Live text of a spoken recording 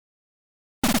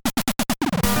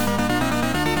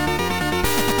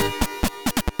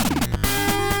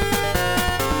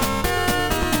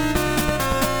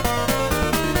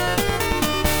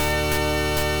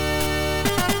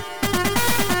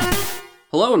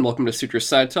Hello and welcome to Sutro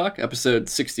Sidetalk, episode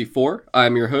 64.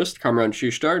 I'm your host, Kamran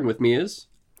Shustar, and with me is...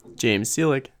 James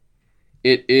Seelig.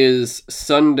 It is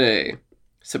Sunday,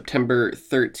 September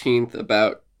 13th,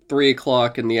 about 3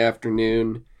 o'clock in the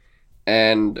afternoon,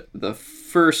 and the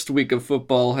first week of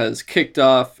football has kicked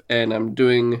off, and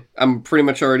I'm pretty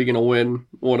much already going to win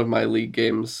one of my league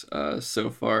games so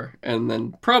far, and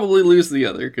then probably lose the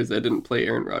other, because I didn't play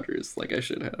Aaron Rodgers like I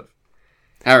should have.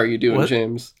 How are you doing,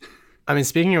 James? I mean,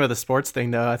 speaking of the sports thing,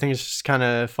 though, I think it's just kind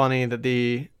of funny that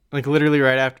literally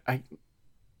right after,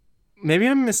 maybe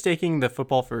I'm mistaking the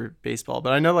football for baseball,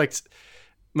 but I know,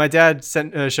 my dad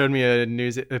showed me a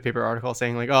newspaper article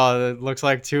saying, oh, it looks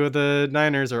like two of the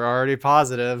Niners are already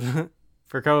positive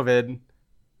for COVID.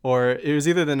 Or it was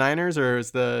either the Niners or it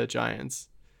was the Giants.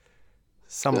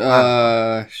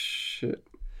 Shit.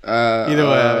 Either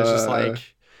way, I was just like...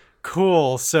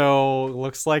 Cool. So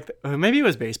looks like maybe it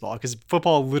was baseball because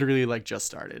football literally just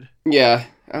started. Yeah,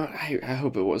 I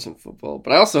hope it wasn't football,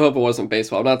 but I also hope it wasn't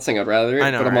baseball. I'm not saying I'd rather it,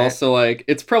 but I'm also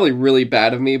it's probably really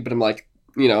bad of me. But I'm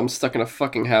I'm stuck in a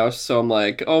fucking house, so I'm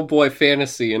like, oh boy,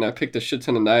 fantasy, and I picked a shit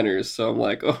ton of Niners, so I'm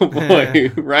like, oh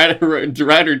boy, ride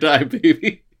or die,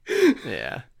 baby.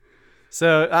 Yeah.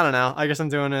 So I don't know. I guess I'm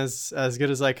doing as good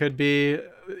as I could be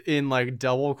in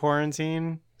double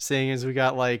quarantine, seeing as we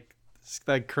got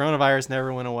coronavirus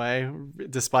never went away,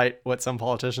 despite what some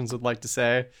politicians would like to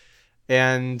say.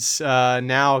 And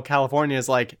now California is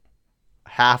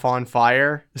half on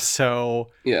fire. So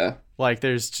yeah,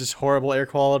 there's just horrible air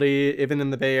quality even in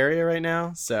the Bay Area right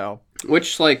now. So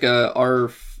which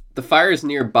the fires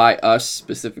nearby us,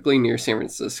 specifically near San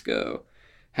Francisco,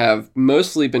 have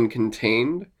mostly been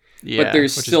contained. Yeah, but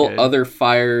there's still other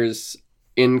fires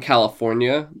in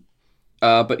California.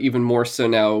 But even more so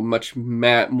now, much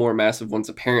more massive ones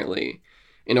apparently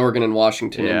in Oregon and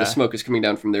Washington, and the smoke is coming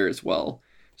down from there as well.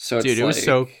 So it's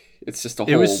it's just a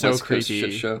whole West Coast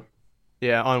shit show.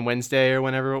 Yeah, on Wednesday or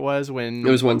whenever it was when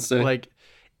it was Wednesday.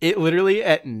 It literally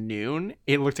at noon,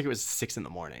 it looked like it was 6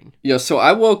 a.m. Yeah, so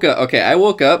I woke up. Okay, I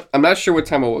woke up. I'm not sure what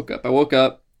time I woke up. I woke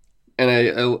up, and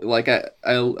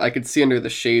I could see under the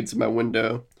shades of my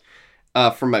window,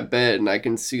 from my bed, and I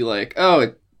can see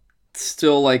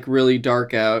still really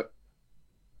dark out.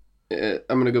 I'm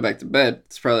gonna go back to bed.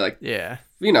 It's probably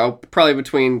probably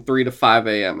between 3 to 5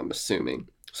 a.m. I'm assuming.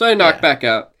 So I knock back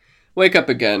out, wake up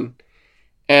again,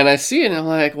 and I see it, and I'm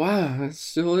like, wow, it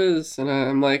still is. And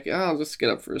I'm like, oh, I'll just get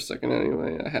up for a second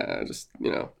anyway. I just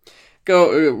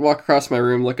go walk across my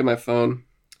room, look at my phone.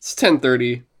 It's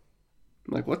 10:30. I'm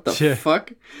like, what the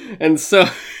fuck? And so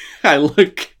I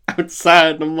look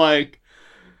outside, and I'm like,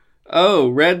 oh,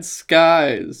 red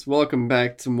skies. Welcome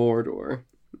back to Mordor.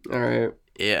 All right.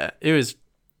 Yeah, it was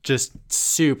just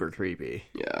super creepy.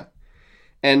 Yeah.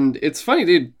 And it's funny,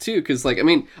 dude, too, because,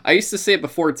 I used to say it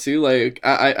before, too.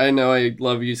 I know I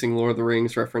love using Lord of the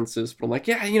Rings references, but I'm like,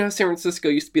 yeah, San Francisco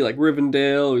used to be like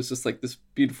Rivendell. It was just this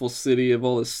beautiful city of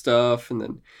all this stuff. And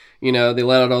then, they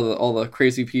let out all the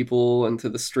crazy people into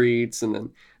the streets, and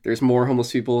then there's more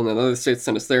homeless people, and then other states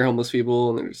send us their homeless people,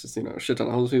 and there's just, a shit ton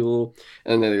of homeless people,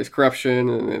 and then there's corruption,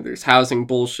 and then there's housing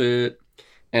bullshit,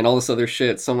 and all this other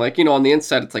shit. So I'm like, on the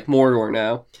inside, it's like Mordor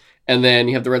now. And then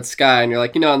you have the red sky, and you're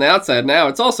like, on the outside now,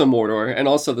 it's also Mordor. And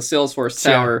also the Salesforce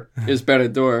Tower is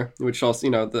Berador, which also,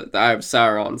 the Eye of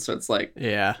Sauron. So it's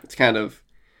it's kind of,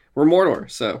 we're Mordor,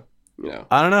 so,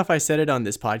 I don't know if I said it on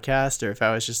this podcast, or if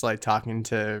I was just, talking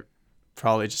to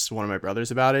probably just one of my brothers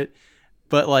about it.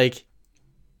 But,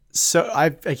 so I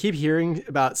keep hearing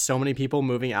about so many people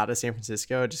moving out of San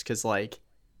Francisco just because,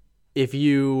 if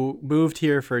you moved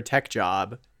here for a tech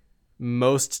job,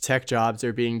 most tech jobs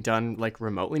are being done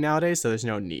remotely nowadays, so there's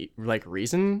no need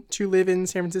reason to live in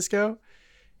San Francisco.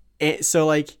 And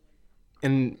so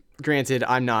and granted,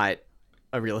 I'm not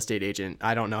a real estate agent.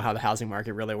 I don't know how the housing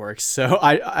market really works. So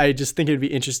I just think it'd be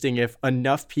interesting if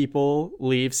enough people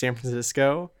leave San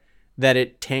Francisco that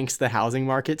it tanks the housing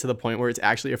market to the point where it's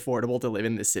actually affordable to live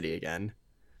in this city again.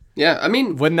 Yeah, I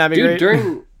mean, wouldn't that be great?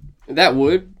 During that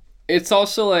would. It's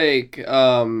also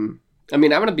I'm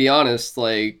gonna be honest,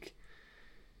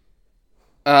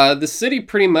 the city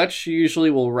pretty much usually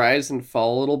will rise and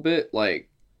fall a little bit.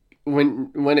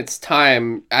 When it's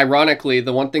time, ironically,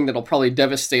 the one thing that'll probably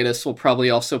devastate us will probably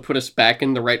also put us back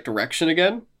in the right direction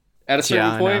again at a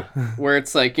certain point, where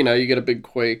it's you get a big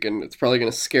quake and it's probably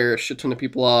going to scare a shit ton of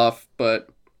people off, but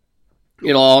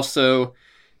it'll also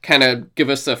kind of give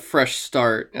us a fresh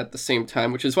start at the same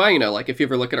time, which is why, if you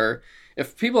ever look at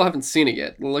if people haven't seen it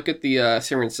yet, look at the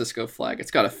San Francisco flag.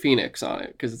 It's got a phoenix on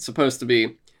it because it's supposed to be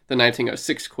the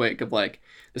 1906 quake of the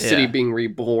city being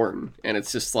reborn, and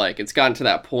it's just it's gotten to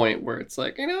that point where it's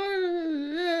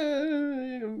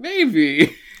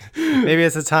maybe Maybe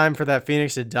it's a time for that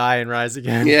phoenix to die and rise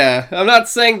again. Yeah, I'm not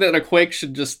saying that a quake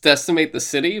should just decimate the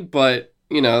city, but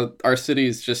our city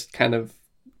is just kind of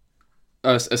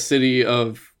a city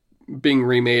of being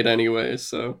remade anyway.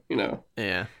 So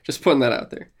Yeah. just putting that out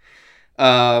there.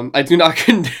 I do not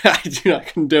I do not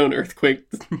condone earthquake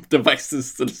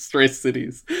devices to destroy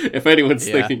cities. If anyone's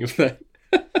thinking of that,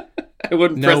 I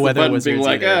wouldn't press the button being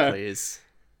like, please.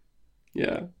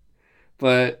 Yeah,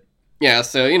 but yeah.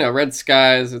 So red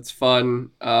skies. It's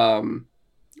fun.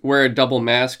 Wear a double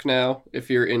mask now if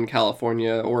you're in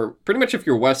California, or pretty much if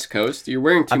you're West Coast, you're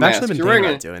wearing two masks. I've actually been thinking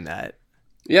about doing that.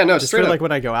 Yeah, no, just straight up. Like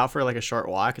when I go out for like a short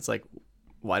walk, it's like,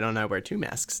 why don't I wear two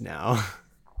masks now?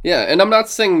 Yeah, and I'm not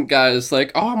saying, guys,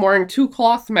 like, oh, I'm wearing two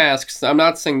cloth masks. I'm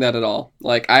not saying that at all.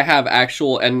 Like, I have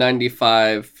actual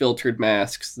N95 filtered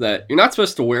masks that you're not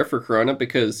supposed to wear for Corona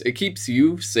because it keeps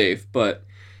you safe, but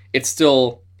it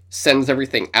still sends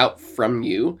everything out from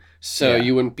you, so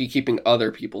you wouldn't be keeping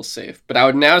other people safe. But I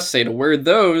would now say to wear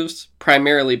those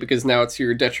primarily because now it's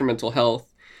your detrimental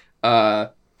health,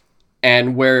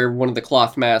 and wear one of the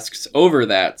cloth masks over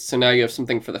that. So now you have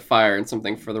something for the fire and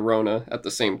something for the Rona at the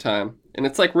same time. And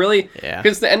it's like really,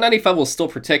 because the N95 will still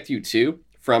protect you too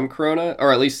from Corona,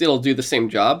 or at least it'll do the same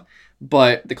job.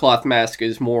 But the cloth mask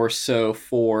is more so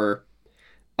for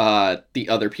the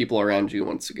other people around you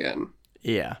once again.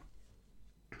 Yeah.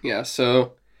 Yeah,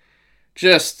 so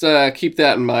just keep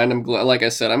that in mind. I'm glad, like I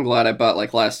said, I'm glad I bought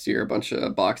like last year a bunch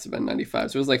of box of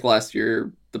N95s. It was like last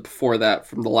year, before that,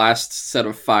 from the last set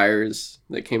of fires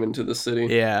that came into the city.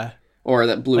 Yeah. Or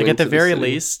that blew like into at the very city.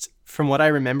 least, from what I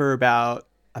remember about,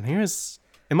 I think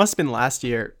it must have been last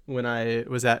year when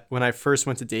I first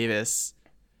went to Davis.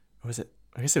 Or was it?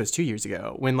 I guess it was 2 years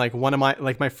ago when like one of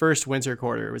my first winter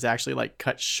quarter was actually like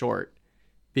cut short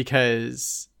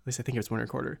because, at least I think it was winter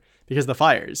quarter, because of the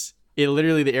fires. It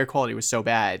literally, the air quality was so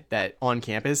bad that on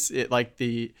campus,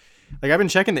 I've been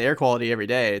checking the air quality every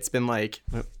day. It's been like,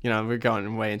 we're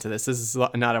going way into this. This is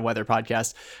not a weather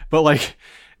podcast, but like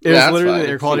it was literally fine. The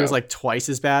air quality was like twice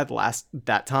as bad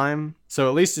that time. So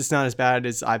at least it's not as bad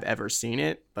as I've ever seen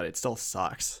it, but it still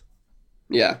sucks.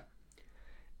 Yeah.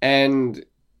 And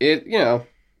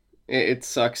it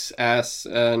sucks ass.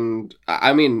 And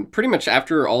I mean, pretty much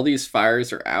after all these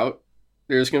fires are out,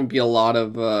 there's going to be a lot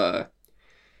of,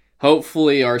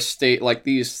 hopefully our state, like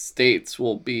these states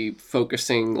will be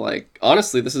focusing, like,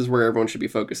 honestly, this is where everyone should be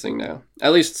focusing now,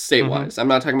 at least state-wise. I'm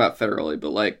not talking about federally, but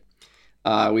like,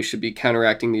 we should be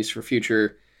counteracting these for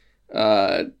future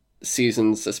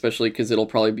seasons, especially because it'll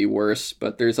probably be worse,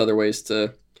 but there's other ways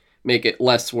to make it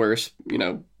less worse.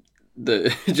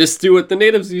 Just do what the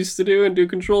natives used to do and do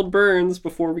controlled burns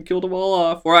before we killed them all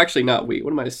off. Or actually, not we. What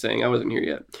am I saying? I wasn't here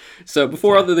yet. So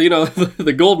before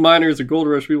the gold miners or gold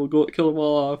rush, we will kill them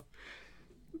all off.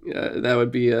 That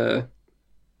would be a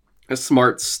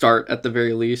smart start at the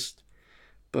very least.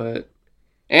 But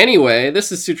anyway,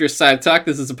 this is Sutro Sidetalk.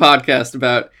 This is a podcast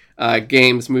about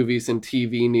games, movies, and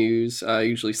TV news.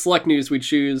 Usually select news we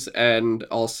choose, and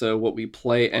also what we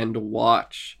play and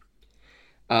watch.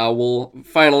 We'll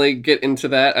finally get into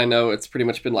that. I know it's pretty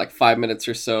much been like 5 minutes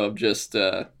or so of just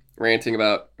ranting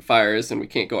about fires, and we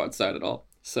can't go outside at all.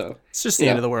 So it's just the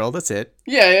end of the world. That's it.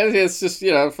 Yeah, it's just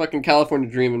fucking California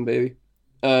dreaming, baby.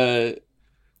 So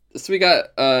we got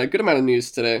a good amount of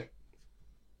news today.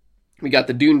 We got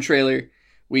the Dune trailer.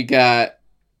 We got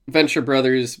Venture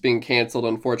Brothers being canceled,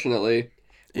 unfortunately.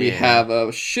 We have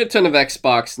a shit ton of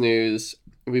Xbox news.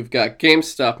 We've got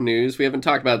GameStop news. We haven't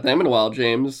talked about them in a while,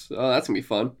 James. Oh, that's going to be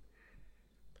fun.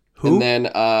 Who? And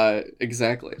then,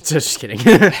 exactly. Just kidding.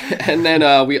 And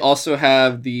then we also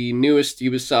have the newest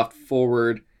Ubisoft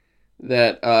Forward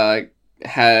that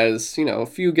has, a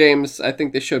few games. I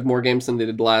think they showed more games than they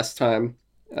did last time.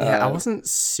 I wasn't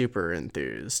super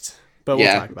enthused, but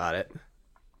we'll talk about it.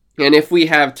 And if we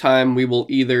have time, we will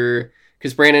either,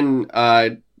 because Brandon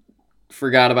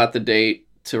forgot about the date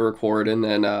to record, and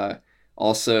then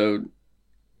also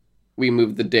we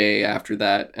moved the day after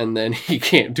that, and then he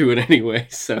can't do it anyway,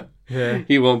 so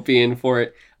he won't be in for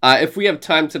it. If we have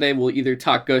time today, we'll either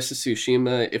talk Ghost of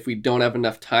Tsushima. If we don't have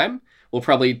enough time, we'll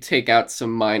probably take out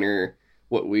some minor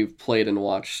what we've played and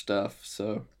watched stuff,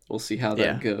 so we'll see how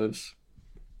that goes.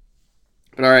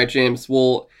 But all right, James,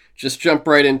 we'll just jump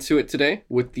right into it today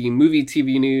with the movie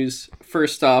TV news.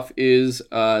 First off is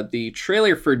the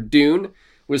trailer for Dune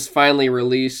was finally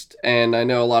released, and I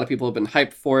know a lot of people have been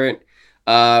hyped for it.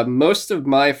 Most of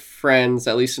my friends,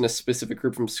 at least in a specific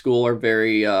group from school, are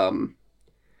very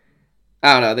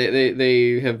I don't know.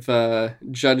 They have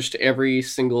judged every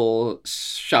single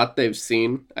shot they've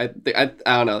seen. I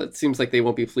don't know. It seems like they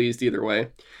won't be pleased either way,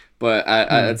 but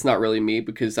it's not really me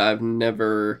because I've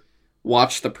never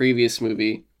watched the previous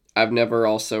movie. I've never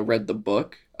also read the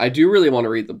book. I do really want to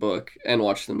read the book and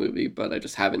watch the movie, but I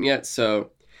just haven't yet.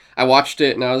 So I watched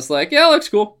it and I was like, yeah, it looks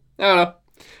cool. I don't know.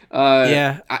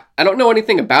 Yeah. I don't know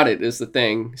anything about it is the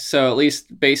thing. So at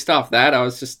least based off that, I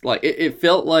was just like, it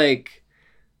felt like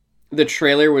the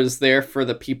trailer was there for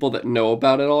the people that know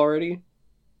about it already.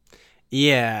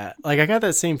 Yeah. Like, I got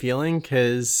that same feeling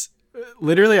because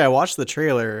literally I watched the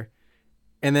trailer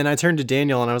and then I turned to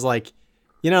Daniel and I was like,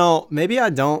 maybe I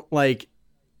don't like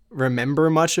remember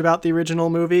much about the original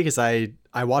movie because I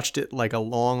watched it like a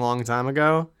long time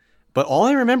ago. But all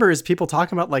I remember is people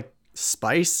talking about like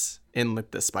spice and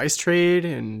like the spice trade,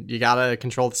 and you gotta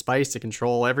control the spice to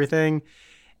control everything.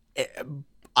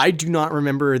 I do not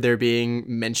remember there being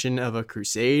mention of a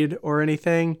crusade or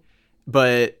anything.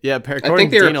 But yeah, I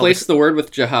think they replaced the word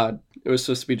with jihad. It was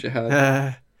supposed to be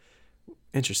jihad.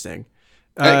 Interesting.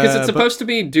 Because it's supposed to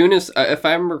be Dune is, if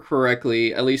I remember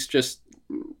correctly, at least just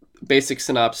basic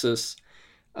synopsis,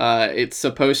 it's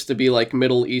supposed to be like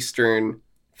Middle Eastern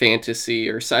fantasy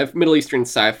or Middle Eastern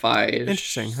sci-fi.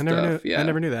 Interesting. Stuff. I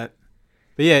never knew that.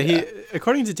 But yeah,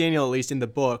 according to Daniel, at least in the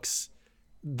books,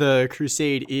 the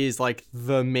crusade is like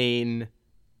the main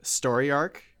story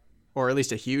arc, or at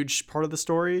least a huge part of the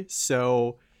story.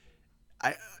 So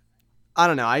I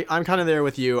don't know. I'm kind of there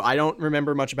with you. I don't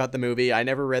remember much about the movie. I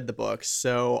never read the books.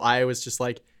 So I was just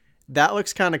like, that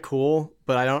looks kind of cool,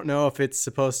 but I don't know if it's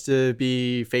supposed to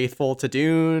be faithful to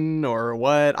Dune or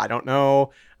what. I don't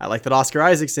know. I like that Oscar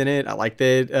Isaac's in it. I like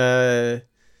that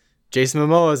Jason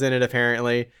Momoa's in it,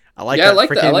 apparently. I like that.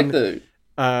 I like the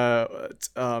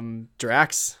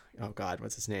Drax. Oh God,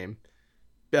 what's his name?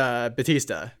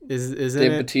 Batista is in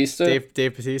Dave it. Batista.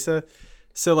 Dave Batista.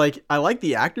 So like, I like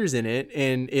the actors in it,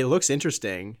 and it looks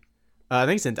interesting. I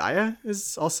think Zendaya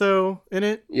is also in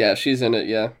it. Yeah, she's in it.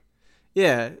 Yeah.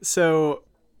 Yeah. So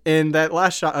in that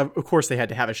last shot, of course, they had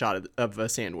to have a shot of a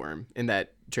sandworm in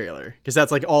that trailer because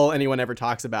that's like all anyone ever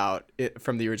talks about it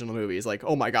from the original movie is like,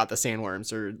 oh my God, the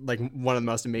sandworms are like one of the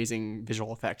most amazing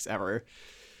visual effects ever.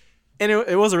 And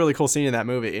it was a really cool scene in that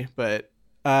movie. But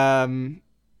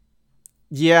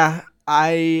yeah,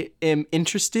 I am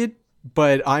interested,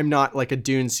 but I'm not like a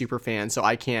Dune super fan, so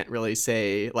I can't really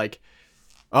say like,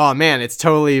 oh man, it's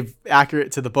totally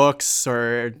accurate to the books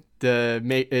or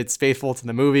it's faithful to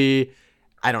the movie.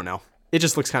 I don't know. It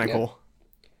just looks kind of cool.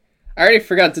 I already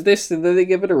forgot. Did they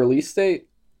give it a release date?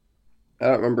 I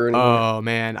don't remember anymore. Oh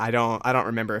man, I don't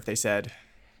remember if they said.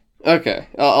 Okay,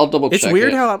 I'll double check. It's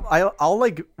weird how I'll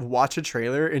like watch a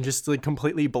trailer and just like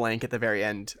completely blank at the very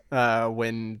end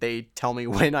when they tell me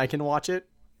when I can watch it.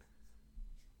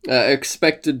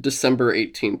 Expected December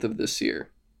 18th of this year.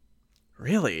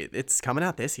 Really? It's coming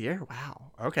out this year?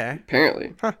 Wow. Okay.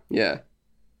 Apparently. Huh. Yeah.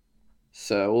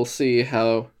 So we'll see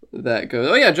how that goes.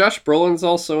 Oh yeah, Josh Brolin's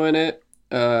also in it.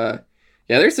 Yeah,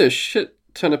 there's a shit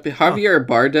ton of Javier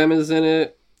Bardem is in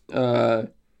it.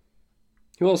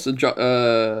 Who else? Stellan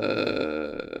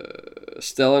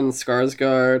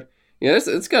Skarsgård. Yeah,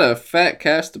 it's got a fat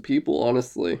cast of people,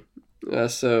 honestly.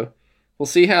 So we'll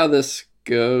see how this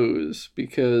goes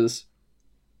because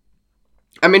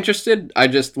I'm interested. I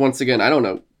just, once again, I don't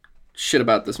know shit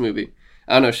about this movie.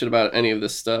 I don't know shit about any of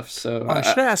this stuff. So I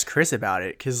should ask Chris about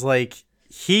it because like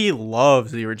he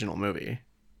loves the original movie,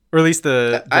 or at least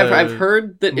the I've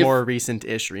heard that more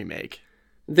recent-ish remake.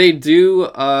 They do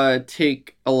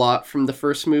take a lot from the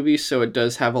first movie, so it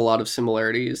does have a lot of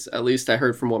similarities. At least I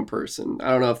heard from one person. I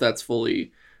don't know if that's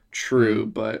fully true,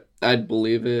 but I'd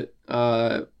believe it.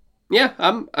 Yeah,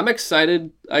 I'm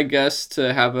excited, I guess,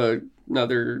 to have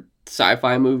another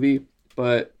sci-fi movie,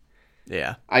 but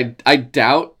yeah, I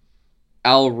doubt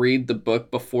I'll read the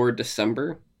book before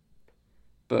December.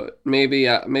 But maybe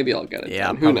I'll get it. Yeah,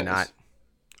 done. probably Who knows? not.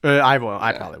 I won't.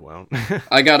 I probably won't.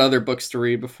 I got other books to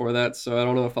read before that, so I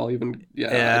don't know if I'll even.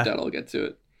 Yeah, I doubt I'll get to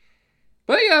it.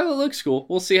 But yeah, it looks cool.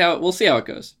 We'll see how it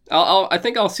goes. I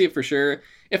think I'll see it for sure.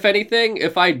 If anything,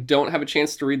 if I don't have a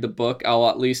chance to read the book, I'll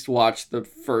at least watch the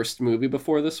first movie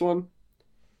before this one,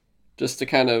 just to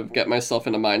kind of get myself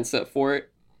in a mindset for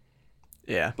it.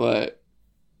 Yeah. But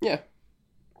yeah.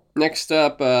 Next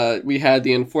up, we had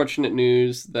the unfortunate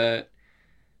news that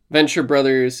Venture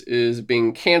Brothers is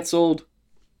being canceled.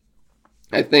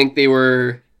 I think they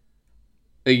were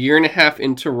a year and a half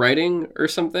into writing or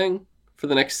something for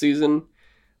the next season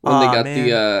when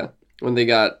they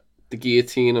got the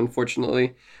guillotine,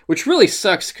 unfortunately, which really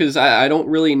sucks because I don't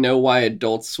really know why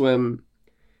Adult Swim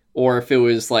or if it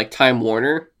was like Time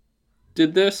Warner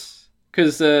did this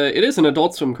because it is an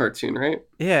Adult Swim cartoon, right?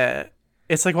 Yeah,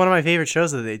 it's like one of my favorite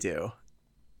shows that they do.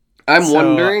 I'm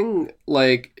wondering,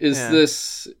 like, is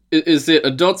this Is it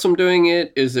Adult Swim doing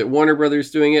it? Is it Warner Brothers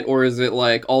doing it? Or is it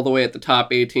like all the way at the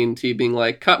top, AT&T being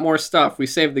like, cut more stuff. We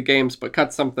saved the games, but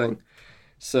cut something.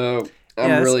 So I'm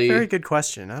Yeah, that's a very really good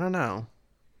question. I don't know.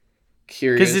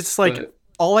 curious. Because it's like,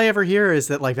 all I ever hear is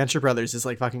that like Venture Brothers is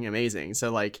like fucking amazing.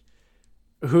 So like,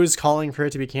 who's calling for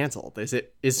it to be canceled?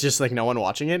 Is just like no one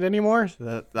watching it anymore?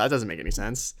 That doesn't make any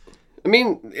sense. I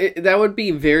mean, that would be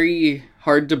very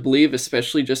hard to believe,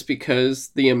 especially just because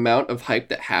the amount of hype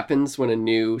that happens when a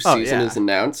new season is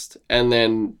announced, and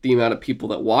then the amount of people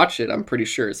that watch it, I'm pretty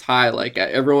sure is high. Like,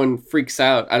 everyone freaks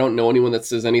out. I don't know anyone that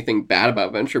says anything bad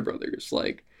about Venture Brothers.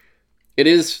 Like, it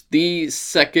is the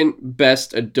second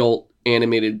best adult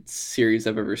animated series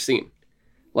I've ever seen.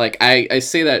 Like, I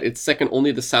say that it's second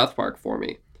only to South Park for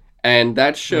me. And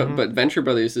that show, but Venture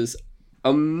Brothers is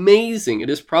amazing.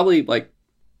 It is probably, like,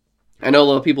 I know a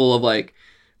lot of people love, like,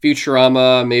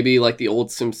 Futurama, maybe, like, the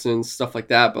old Simpsons, stuff like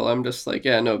that, but I'm just like,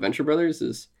 yeah, no, Venture Brothers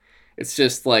is, it's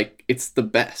just, like, it's the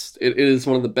best. It is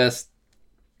one of the best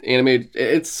animated,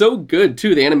 it's so good,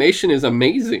 too. The animation is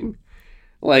amazing.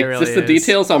 Like, really just the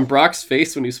details on Brock's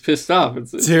face when he's pissed off,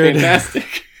 it's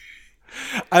fantastic.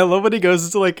 I love when he goes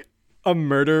into, like, a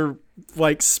murder,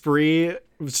 like, spree,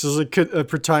 which is, like,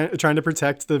 trying to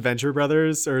protect the Venture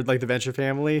Brothers, or, like, the Venture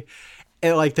family.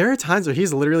 And like there are times where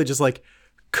he's literally just like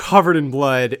covered in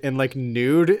blood and like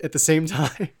nude at the same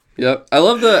time. Yep.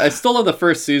 I still love the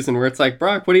first season where it's like,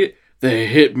 Brock, what do you, they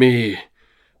hit me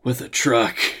with a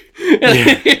truck.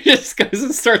 And he just goes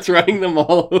and starts running them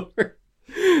all over.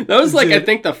 That was like, I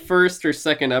think the first or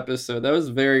second episode. That was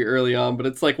very early on, but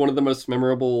it's like one of the most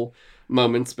memorable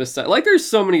moments beside, like there's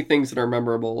so many things that are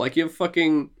memorable. Like you have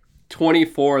fucking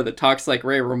 24 that talks like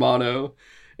Ray Romano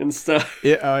and stuff.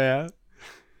 Yeah. Oh yeah.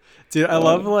 Dude, I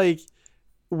love like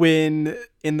when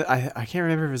in the I can't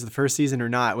remember if it was the first season or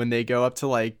not, when they go up to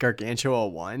like Gargantua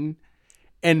 1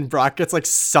 and Brock gets like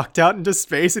sucked out into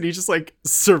space and he just like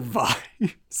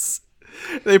survives.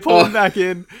 They pull him back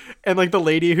in, and like the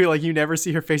lady who like you never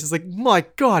see her face is like, my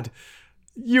God,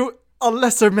 a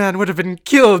lesser man would have been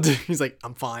killed. He's like,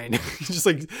 I'm fine. He just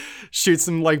like shoots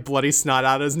some like bloody snot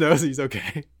out of his nose. He's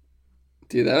okay.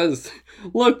 Dude, that was...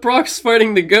 Look, Brock's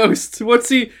fighting the ghost. What's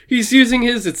he... He's using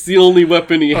his... It's the only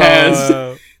weapon he has.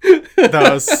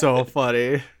 That was so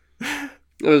funny. That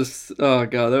was... Oh,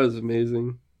 God, that was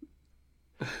amazing.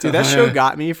 Dude, that show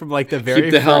got me from, like, the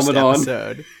very first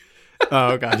episode.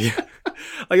 Oh, God, yeah.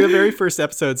 Like, the very first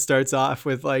episode starts off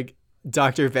with, like,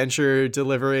 Dr. Venture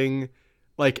delivering,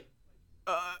 like...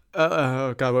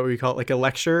 oh, God, what would we call it? Like, a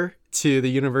lecture to the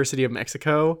University of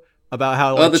Mexico about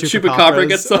how like, the chupacabra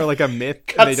gets are like a myth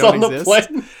and they don't exist.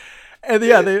 And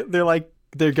yeah,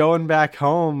 they're going back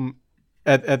home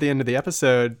at the end of the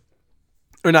episode,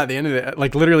 or not the end of it,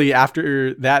 like literally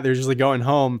after that, they're just like going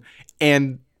home.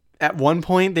 And at one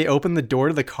point, they open the door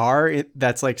to the car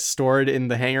that's like stored in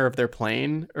the hangar of their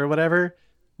plane or whatever.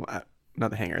 Well,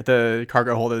 not the hangar, the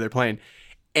cargo hold of their plane.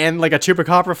 And like a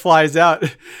chupacabra flies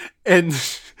out, and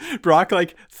Brock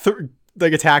like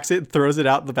attacks it and throws it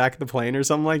out the back of the plane or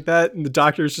something like that. And the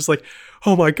doctor is just like,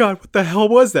 oh my God, what the hell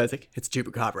was that? It's like, it's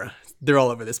chupacabra. They're all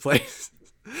over this place.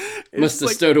 Must have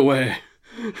stowed away.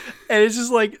 And it's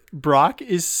just like, Brock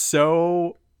is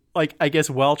so like, I guess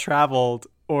well-traveled,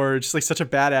 or just like such a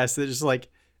badass that just like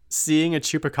seeing a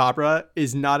chupacabra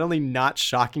is not only not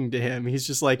shocking to him, he's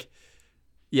just like,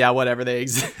 yeah, whatever, they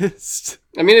exist.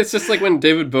 I mean, it's just like when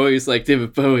David Bowie's like,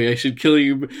 David Bowie, I should kill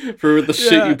you for the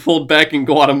shit you pulled back in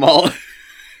Guatemala.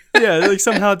 Yeah, like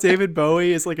somehow David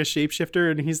Bowie is like a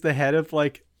shapeshifter and he's the head of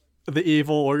like the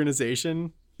evil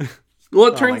organization. Well,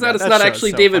 it turns out it's not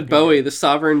actually David Bowie. Good. The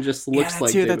Sovereign just looks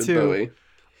like David Bowie.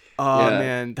 Oh,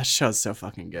 man, that show's so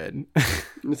fucking good.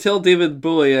 Tell David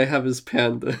Bowie I have his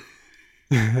panda.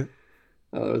 Oh,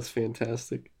 that was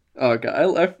fantastic. Oh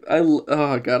God,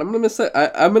 oh God, I'm gonna miss that.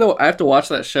 I have to watch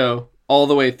that show all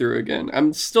the way through again.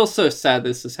 I'm still so sad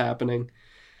this is happening.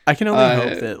 I can only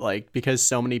hope that like, because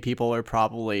so many people are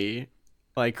probably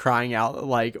like crying out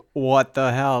like, what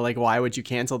the hell? Like, why would you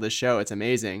cancel this show? It's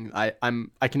amazing. I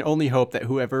can only hope that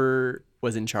whoever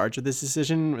was in charge of this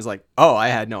decision was like, oh, I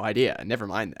had no idea. Never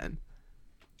mind then.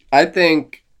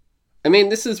 I mean,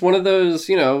 this is one of those,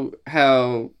 you know,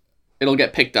 how it'll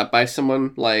get picked up by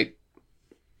someone like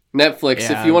Netflix.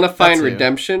 Yeah, if you want to find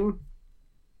redemption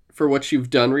for what you've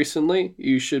done recently,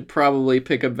 you should probably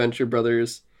pick up Venture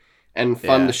Brothers and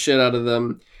fund the shit out of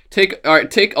them. Take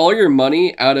all your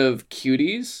money out of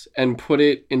Cuties and put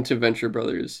it into Venture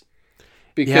Brothers.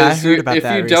 Because if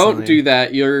you don't do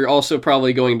that, you're also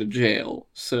probably going to jail.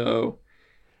 So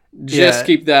just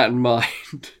keep that in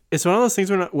mind. It's one of those things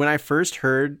when I first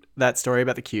heard that story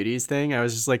about the Cuties thing, I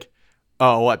was just like,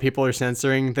 oh, what, people are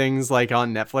censoring things like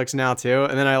on Netflix now too?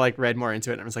 And then I like read more into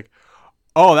it and I was like,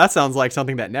 oh, that sounds like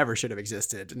something that never should have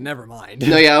existed. Never mind.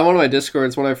 No, yeah, on one of my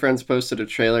Discords, one of my friends posted a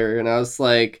trailer, and I was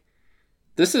like,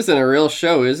 this isn't a real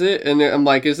show, is it? And I'm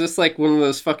like, is this like one of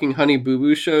those fucking Honey Boo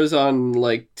Boo shows on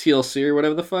like TLC or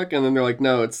whatever the fuck? And then they're like,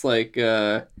 no, it's like,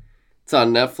 it's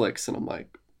on Netflix. And I'm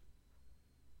like,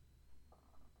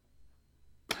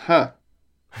 huh.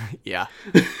 Yeah.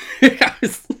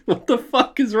 What the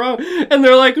fuck is wrong? And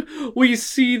they're like, we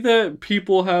see that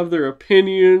people have their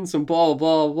opinions and blah,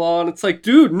 blah, blah. And it's like,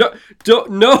 dude, no,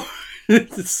 don't, no.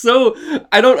 It's so,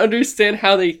 I don't understand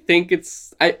how they think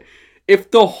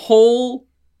if the whole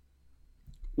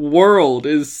world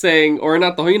is saying, or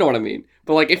not the whole, you know what I mean?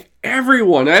 But like, if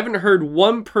everyone, I haven't heard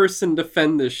one person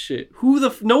defend this shit.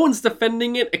 No one's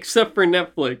defending it except for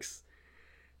Netflix.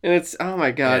 And it's, oh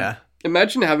my God. Yeah.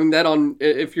 Imagine having that on,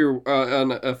 if you're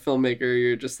on a filmmaker,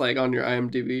 you're just like on your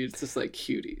IMDb, it's just like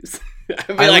cuties.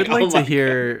 I would like to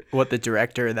hear what the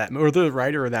director of that, or the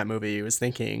writer of that movie was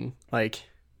thinking. Like,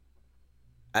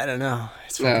 I don't know.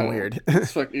 It's fucking weird.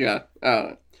 It's yeah. I don't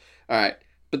know. All right.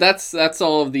 But that's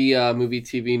all of the movie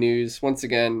TV news. Once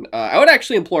again, I would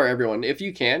actually implore everyone, if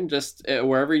you can, just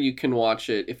wherever you can watch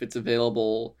it, if it's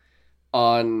available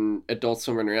on Adult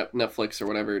Swim or Netflix or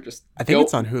whatever, just I think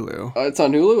it's on Hulu. It's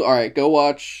on Hulu. All right, go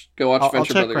watch Venture I'll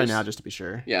check Brothers right now just to be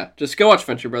sure. Yeah, just go watch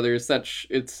Venture Brothers.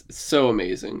 It's so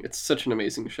amazing. It's such an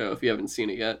amazing show. If you haven't seen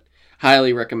it yet,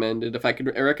 highly recommended. If I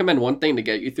could recommend one thing to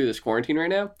get you through this quarantine right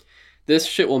now, this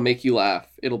shit will make you laugh.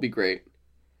 It'll be great.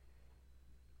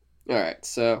 All right,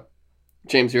 so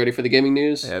James, you ready for the gaming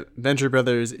news? Yeah, Venture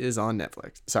Brothers is on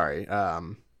Netflix. Sorry,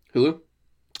 Hulu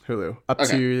up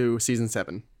to season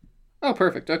 7. Oh,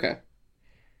 perfect. Okay.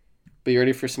 But you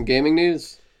ready for some gaming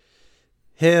news?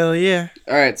 Hell yeah.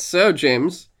 All right, so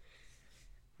James,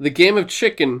 the game of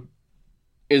chicken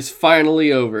is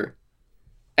finally over.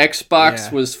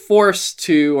 Xbox was forced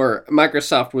to, or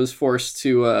Microsoft was forced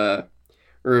to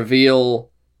reveal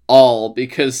all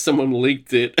because someone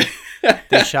leaked it.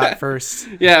 They shot first.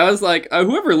 Yeah, I was like,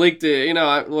 whoever leaked it,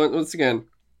 once again,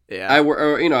 yeah, I'm a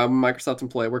Microsoft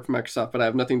employee. I work for Microsoft, but I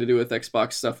have nothing to do with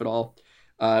Xbox stuff at all.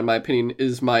 In my opinion,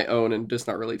 is my own and does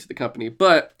not relate to the company.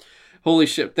 But holy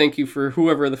shit, thank you for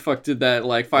whoever the fuck did that.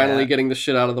 Like, finally getting the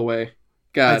shit out of the way.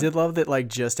 God, I did love that. Like,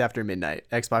 just after midnight,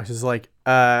 Xbox was like,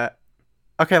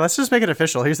 okay, let's just make it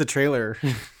official. Here's the trailer.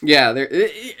 Yeah,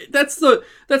 that's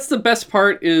the best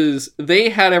part is they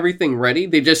had everything ready.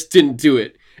 They just didn't do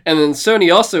it. And then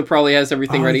Sony also probably has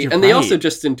everything ready, and they also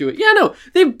just didn't do it. Yeah, no,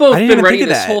 they've both been ready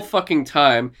this whole fucking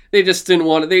time. They just didn't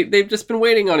want it. They've just been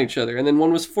waiting on each other, and then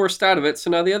one was forced out of it, so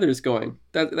now the other is going.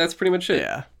 That's pretty much it.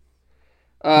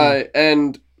 Yeah.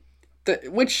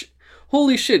 Which,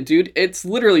 holy shit, dude, it's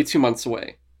literally 2 months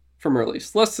away from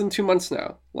release. Less than 2 months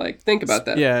now. Like, think about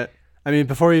that. Yeah. I mean,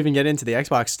 before we even get into the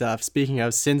Xbox stuff, speaking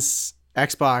of, since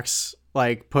Xbox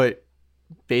like put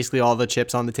basically all the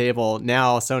chips on the table,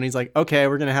 now Sony's like, okay,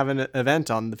 we're gonna have an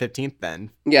event on the 15th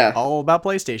then. Yeah. All about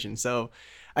PlayStation. So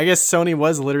I guess Sony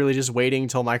was literally just waiting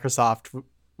till Microsoft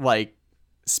like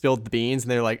spilled the beans,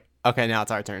 and they're like, okay, now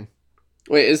it's our turn.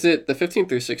 Wait, is it the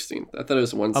 15th or 16th? I thought it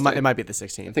was Wednesday. It might be the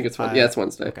 16th. I think it's Wednesday. Yeah, it's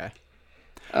Wednesday. Okay.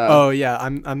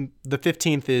 I'm the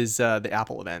 15th is the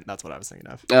Apple event. That's what I was thinking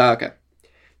of. Okay.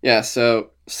 Yeah,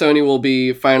 so Sony will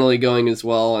be finally going as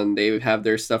well, and they have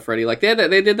their stuff ready. Like, they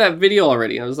did that video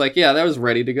already. I was like, yeah, that was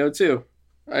ready to go too.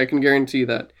 I can guarantee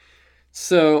that.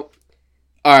 So,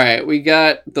 all right, we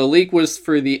got the leak was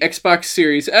for the Xbox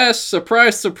Series S.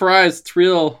 Surprise, surprise, it's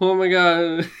real. Oh my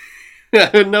god.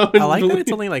 No, I like that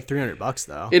it's only like $300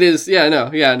 though. It is, yeah,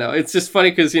 no. It's just funny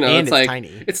because it's like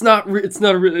tiny. It's not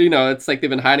really, it's like they've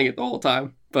been hiding it the whole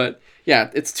time. But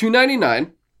yeah, it's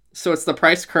 $299. So it's the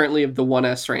price currently of the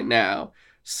 1S right now.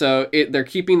 So they're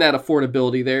keeping that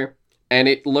affordability there, and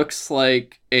it looks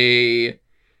like a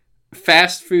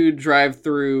fast food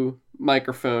drive-through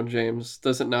microphone. James,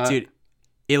 does it not? Dude,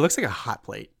 it looks like a hot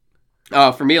plate.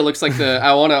 Oh, for me, it looks like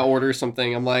I want to order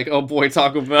something. I'm like, oh boy,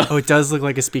 Taco Bell. Oh, it does look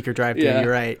like a speaker drive-through. Yeah.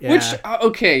 You're right. Yeah. Which,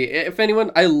 okay, if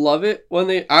anyone, I love it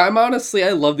when I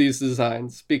love these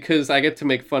designs because I get to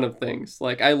make fun of things.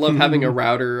 Like, I love having a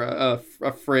router,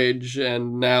 a fridge,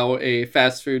 and now a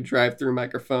fast food drive-through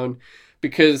microphone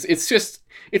because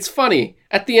it's funny.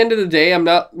 At the end of the day,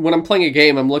 when I'm playing a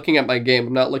game, I'm looking at my game.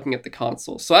 I'm not looking at the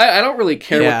console. So I don't really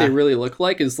care what they really look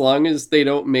like as long as they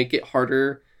don't make it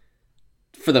harder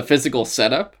for the physical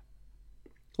setup.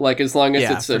 Like, as long as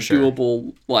it's a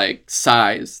doable like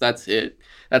size, that's it.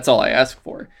 That's all I ask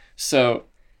for. So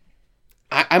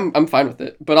I'm fine with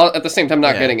it, but at the same time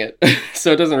not getting it.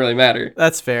 So it doesn't really matter.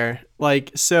 That's fair.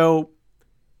 Like, so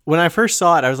when I first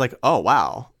saw it, I was like, oh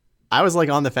wow, I was like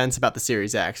on the fence about the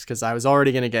Series X because I was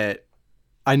already gonna get.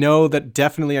 I know that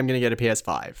definitely I'm gonna get a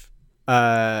PS5.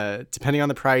 Depending on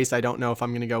the price, I don't know if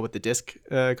I'm gonna go with the disc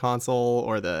console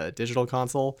or the digital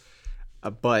console.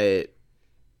 But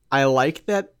I like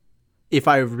that if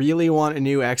I really want a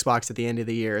new Xbox at the end of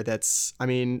the year, that's, I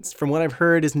mean, from what I've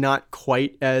heard, is not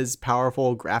quite as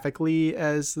powerful graphically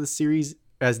as the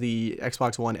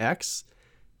Xbox One X,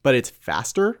 but it's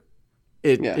faster.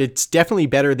 It's definitely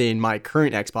better than my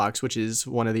current Xbox, which is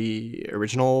one of the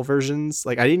original versions.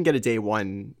 Like I didn't get a day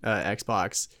one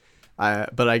Xbox,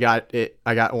 but I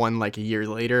got one like a year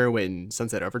later when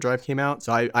Sunset Overdrive came out.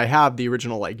 So I have the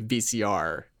original like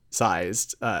VCR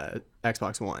sized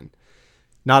Xbox One.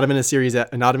 Not even a Series,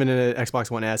 not even an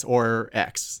Xbox One S or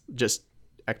X, just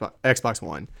Xbox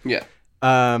One. Yeah.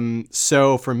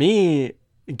 So for me,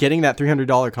 getting that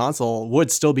 $300 console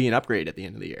would still be an upgrade at the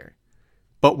end of the year.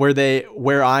 But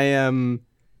where I am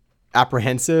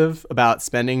apprehensive about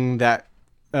spending that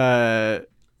the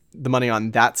money on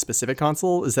that specific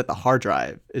console is that the hard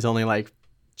drive is only like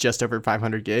just over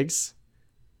 500 gigs.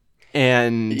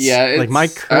 And yeah, like my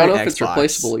current I don't know if Xbox, it's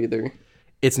replaceable either.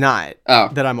 It's not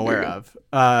that I'm aware of.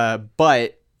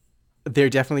 But they're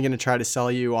definitely going to try to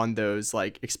sell you on those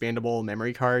like expandable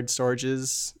memory card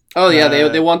storages. Oh yeah,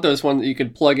 they want those ones that you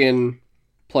could plug in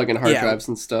hard drives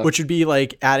and stuff. Which would be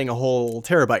like adding a whole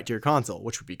terabyte to your console,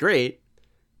 which would be great.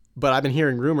 But I've been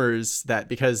hearing rumors that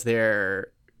because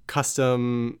they're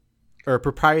custom or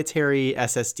proprietary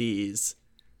SSDs,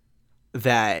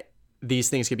 that these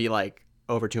things could be like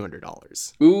over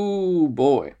 $200. Ooh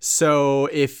boy. So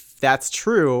if that's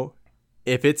true,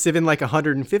 if it's even like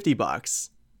 $150,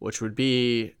 which would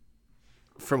be,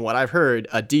 from what I've heard,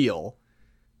 a deal,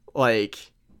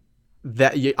 like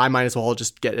that, I might as well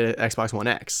just get an Xbox One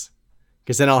X,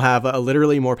 because then I'll have a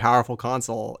literally more powerful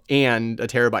console and a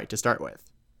terabyte to start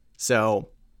with. So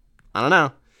I don't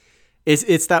know.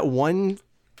 It's that one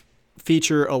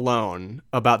feature alone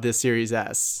about this Series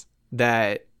S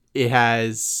that it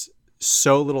has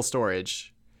so little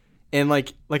storage. And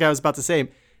like I was about to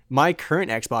say, my current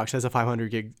Xbox has a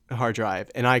 500 gig hard drive,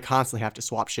 and I constantly have to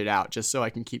swap shit out just so I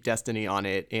can keep Destiny on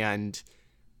it and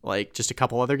like just a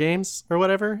couple other games or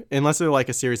whatever, unless they're like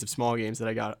a series of small games that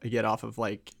I get off of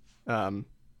like Game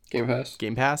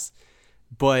Pass.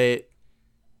 But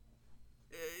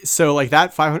so like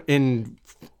that 500, and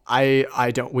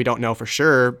we don't know for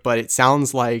sure, but it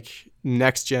sounds like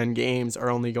next gen games are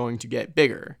only going to get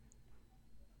bigger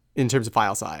in terms of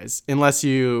file size, unless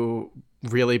you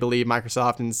really believe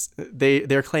Microsoft, and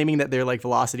they're claiming that their like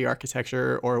velocity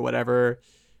architecture or whatever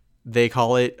they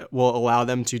call it will allow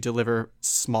them to deliver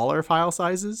smaller file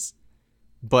sizes.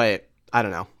 But I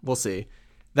don't know. We'll see.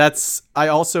 I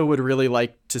also would really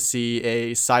like to see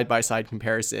a side-by-side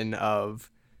comparison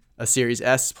of a Series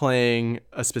S playing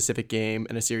a specific game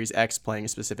and a Series X playing a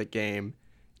specific game,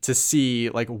 to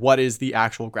see like what is the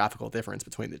actual graphical difference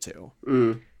between the two.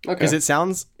 Okay. Because it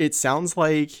sounds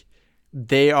like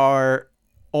they are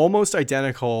almost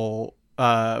identical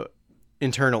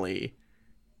internally,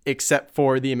 except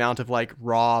for the amount of like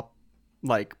raw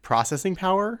like processing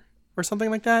power or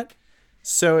something like that.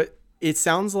 So it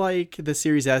sounds like the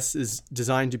Series S is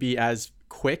designed to be as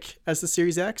quick as the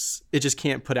Series X. It just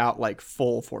can't put out like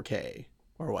full 4K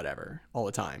or whatever all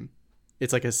the time.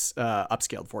 It's like a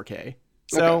upscaled 4K.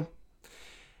 So okay.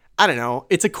 I don't know.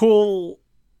 It's a cool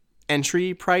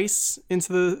entry price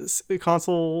into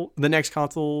the next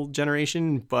console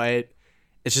generation, but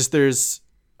it's just there's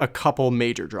a couple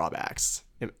major drawbacks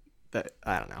that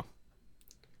I don't know.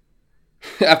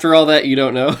 After all that, you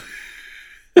don't know.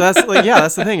 That's like, yeah,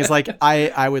 that's the thing. It's like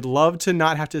I would love to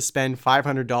not have to spend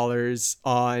 $500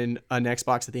 on an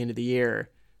Xbox at the end of the year.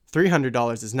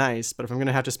 $300 is nice, but if I'm going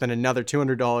to have to spend another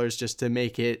 $200 just to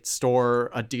make it store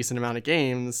a decent amount of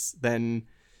games, then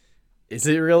is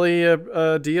it really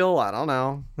a deal? I don't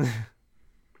know. All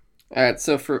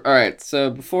right. So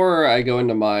before I go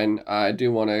into mine, I do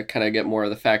want to kind of get more of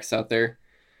the facts out there.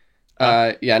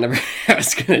 I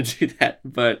was going to do that,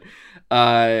 but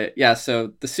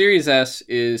so the Series S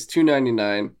is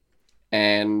 $299,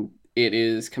 and it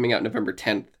is coming out November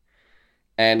 10th.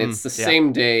 And it's the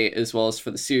same day as well as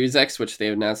for the Series X, which they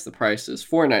announced the price is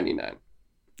 $499.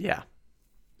 Yeah.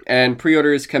 And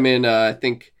pre-orders come in, I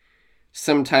think,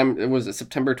 sometime, was it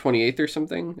September 28th or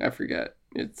something? I forget.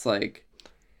 It's like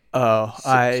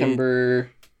September.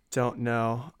 I don't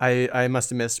know. I must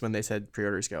have missed when they said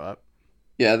pre-orders go up.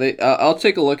 Yeah, I'll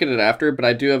take a look at it after, but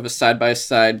I do have a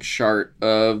side-by-side chart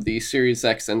of the Series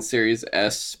X and Series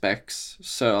S specs,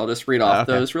 so I'll just read off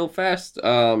those real fast.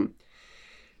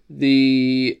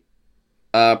 The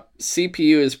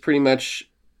CPU is pretty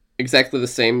much exactly the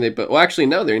same. Well, actually,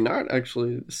 no, they're not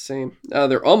actually the same.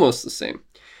 They're almost the same.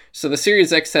 So the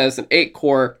Series X has an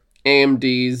 8-core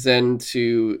AMD Zen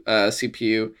 2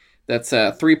 CPU that's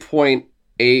 3.8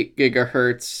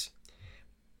 gigahertz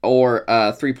or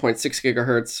 3.6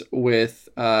 gigahertz with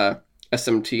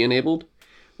SMT enabled,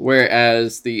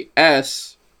 whereas the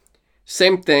S,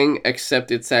 same thing,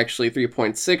 except it's actually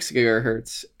 3.6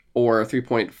 gigahertz or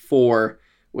 3.4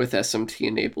 with SMT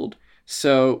enabled.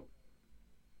 So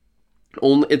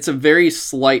it's a very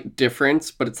slight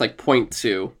difference, but it's like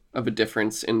 0.2 of a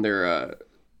difference in their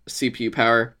CPU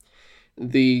power.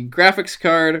 The graphics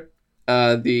card,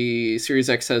 the Series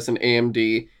X has an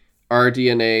AMD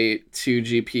RDNA 2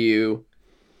 GPU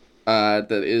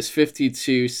that is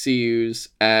 52 CUs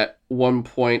at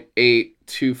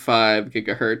 1.825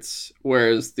 gigahertz,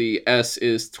 whereas the S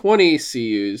is 20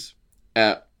 CUs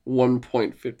at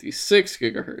 1.56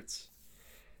 gigahertz.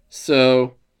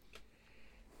 So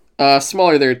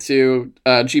smaller there too.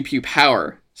 GPU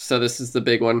power. So this is the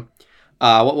big one.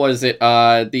 What was it?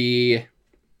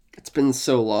 It's been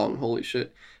so long. Holy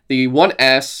shit. The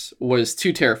 1S was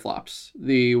 2 teraflops.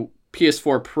 The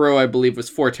PS4 Pro, I believe, was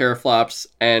 4 teraflops,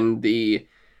 and the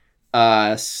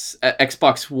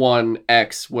Xbox One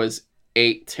X was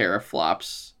 8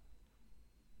 teraflops.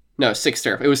 No, 6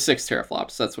 teraflops. It was 6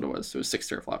 teraflops. That's what it was. It was 6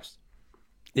 teraflops.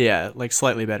 Yeah, like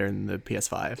slightly better than the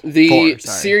PS5. The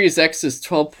Series X is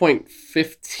 12.15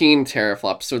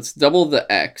 teraflops, so it's double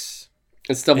the X.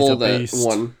 It's double the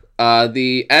one.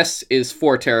 The S is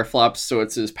 4 teraflops, so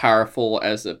it's as powerful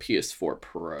as a PS4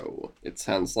 Pro, it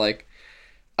sounds like.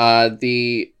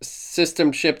 The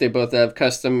system chip, they both have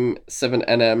custom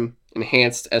 7nm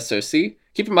enhanced SoC.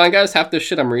 Keep in mind, guys, half this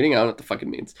shit I'm reading, I don't know what the fuck it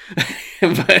means.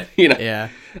 But, you know. Yeah.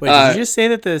 Wait, did you just say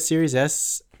that the Series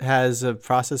S has a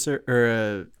processor,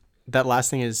 or that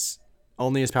last thing is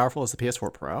only as powerful as the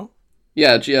PS4 Pro?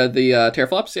 Yeah, the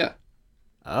teraflops, yeah.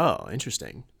 Oh,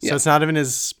 interesting. So it's not even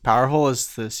as powerful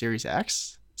as the Series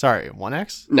X? Sorry,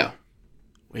 1X? No.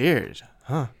 Weird.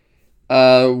 Huh.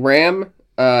 RAM,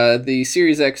 the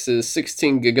Series X is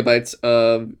 16 gigabytes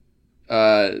of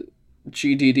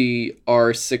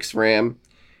GDDR6 RAM.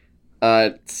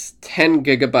 It's 10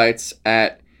 gigabytes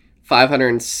at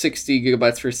 560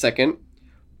 gigabytes per second,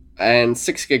 and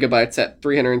 6 gigabytes at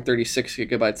 336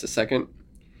 gigabytes a second.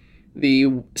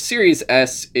 The Series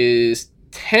S is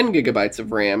 10 gigabytes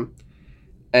of RAM,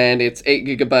 and it's 8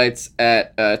 gigabytes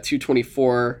at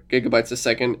 224 gigabytes a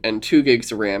second, and 2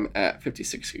 gigs of RAM at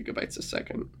 56 gigabytes a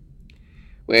second.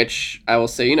 Which I will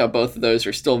say, you know, both of those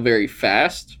are still very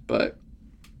fast, but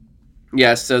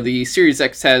yeah, so the Series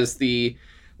X has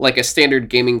like a standard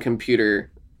gaming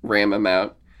computer RAM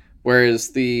amount,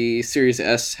 whereas the Series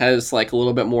S has like a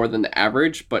little bit more than the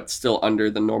average, but still under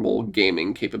the normal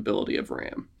gaming capability of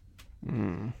RAM.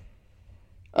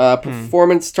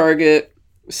 Performance target,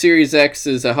 Series X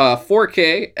is a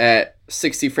 4K at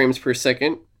 60 frames per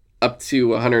second, up to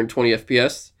 120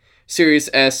 FPS. Series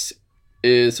S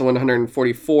is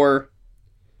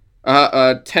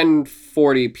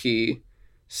 1040p,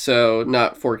 so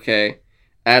not 4K,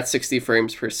 at 60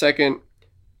 frames per second,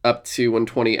 up to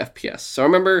 120 FPS. So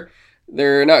remember,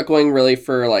 they're not going really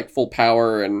for like full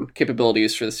power and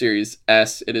capabilities for the Series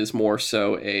S. It is more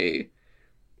so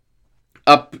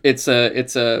definitely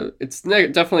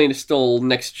still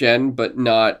next gen, but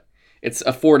not, it's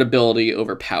affordability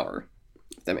over power,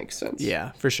 if that makes sense.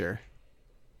 Yeah, for sure.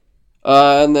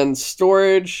 And then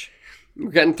storage,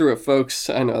 we're getting through it, folks.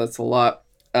 I know that's a lot.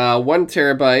 1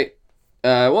 terabyte.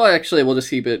 Well, actually, we'll just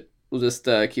keep it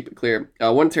clear.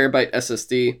 1 terabyte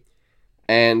SSD,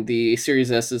 and the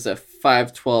Series S is a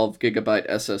 512 gigabyte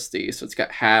SSD, so it's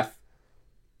got half.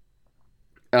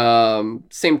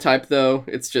 Same type though.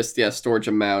 It's just storage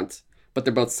amount, but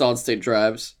they're both solid state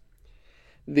drives.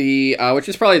 The which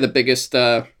is probably the biggest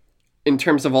in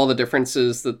terms of all the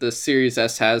differences that the Series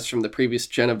S has from the previous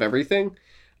gen of everything.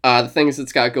 The things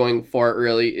it's got going for it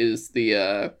really is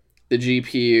the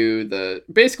GPU.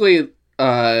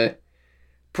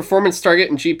 Performance target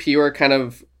and GPU are kind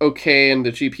of okay in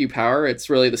the GPU power. It's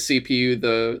really the CPU,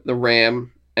 the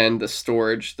RAM, and the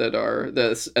storage that are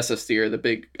the SSD are the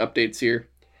big updates here.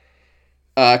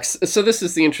 So this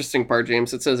is the interesting part,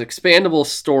 James. It says expandable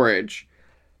storage.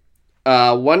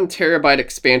 1 terabyte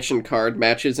expansion card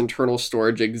matches internal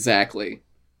storage exactly.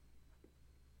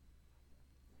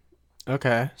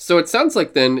 Okay. So it sounds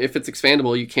like then if it's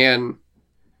expandable, you can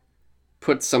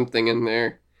put something in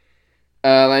there.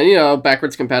 And,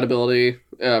 backwards compatibility,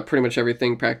 pretty much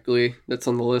everything practically that's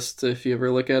on the list if you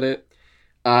ever look at it.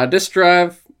 Disk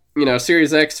drive,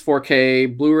 Series X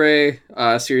 4K Blu-ray,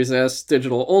 Series S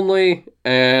digital only,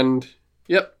 and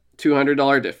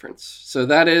 $200 difference. So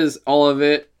that is all of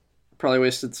it. Probably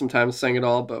wasted some time saying it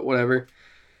all, but whatever.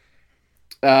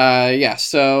 Yeah,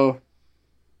 so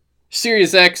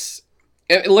Series X,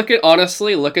 look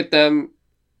at them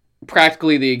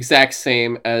practically the exact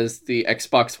same as the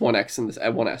Xbox One X and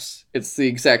the One S. It's the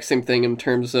exact same thing in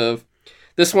terms of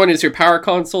this one is your power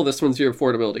console, this one's your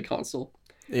affordability console.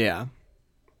 Yeah.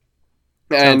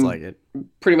 And sounds like it.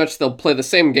 Pretty much they'll play the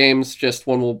same games, just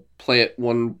one will play it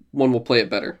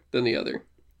better than the other.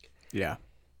 Yeah.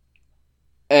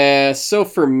 So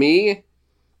for me,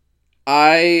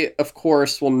 I of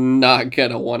course will not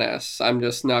get a 1S. I'm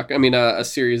just not. I mean, a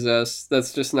Series S.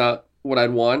 That's just not what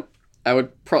I'd want. I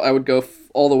would go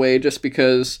all the way just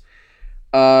because,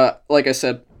 like I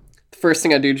said, the first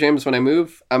thing I do, James, when I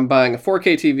move, I'm buying a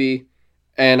 4K TV,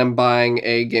 and I'm buying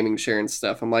a gaming chair and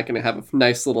stuff. I'm like going to have a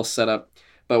nice little setup.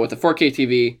 But with the 4K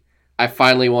TV, I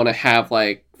finally want to have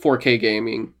like 4K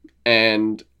gaming,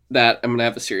 and that I'm going to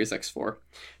have a Series X for.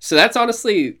 So that's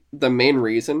honestly the main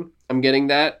reason I'm getting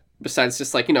that. Besides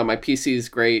just like, my PC is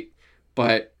great,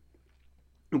 but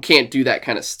you can't do that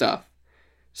kind of stuff.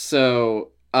 So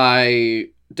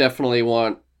I definitely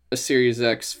want a Series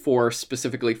X for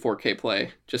specifically 4K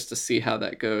play, just to see how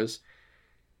that goes.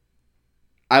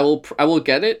 I will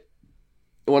get it.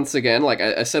 Once again, like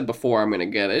I said before, I'm going to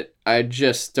get it. I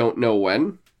just don't know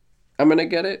when I'm going to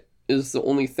get it is the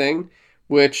only thing.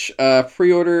 Which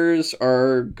pre-orders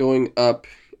are going up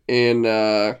in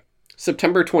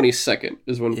September 22nd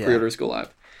is when pre-orders go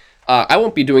live. I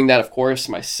won't be doing that, of course,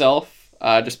 myself.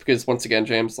 Just because, once again,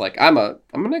 James, like I'm a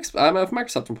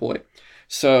Microsoft employee,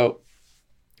 so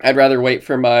I'd rather wait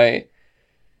for my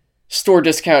store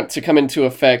discount to come into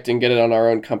effect and get it on our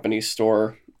own company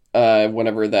store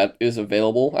whenever that is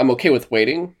available. I'm okay with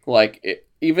waiting. Like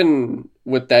even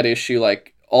with that issue,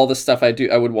 like all the stuff I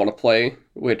would want to play,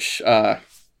 which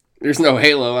there's no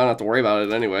Halo. I don't have to worry about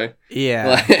it anyway.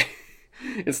 Yeah. Like,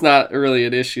 it's not really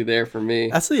an issue there for me.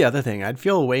 That's the other thing. I'd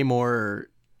feel way more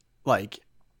like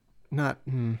not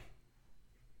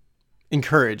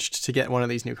encouraged to get one of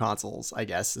these new consoles, I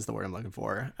guess is the word I'm looking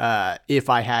for. If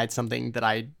I had something that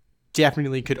I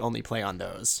definitely could only play on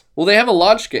those. Well, they have a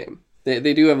launch game.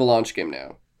 They do have a launch game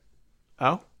now.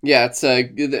 Oh? Yeah, it's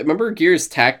remember Gears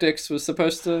Tactics was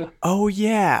supposed to. Oh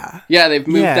yeah. Yeah, they've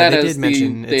moved that as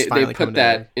they put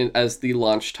that in as the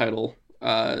launch title.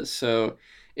 So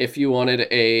if you wanted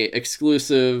a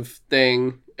exclusive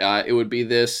thing, it would be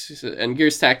this. And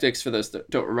Gears Tactics, for those that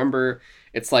don't remember,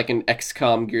 it's like an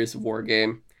XCOM Gears of War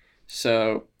game.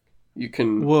 So you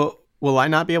can. Will I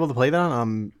not be able to play that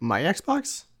on my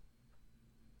Xbox?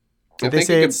 I think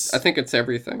it's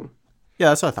everything. Yeah,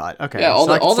 that's what I thought. Okay. Yeah, all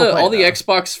so the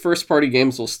Xbox first party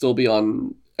games will still be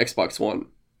on Xbox One.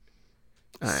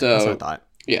 Right, so that's what I thought.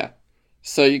 Yeah.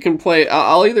 So you can play.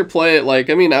 I'll either play it like.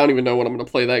 I mean, I don't even know when I'm going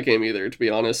to play that game either. To be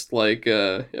honest, like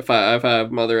if I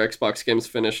have my other Xbox games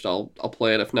finished, I'll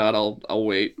play it. If not, I'll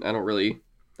wait. I don't really.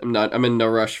 I'm in no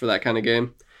rush for that kind of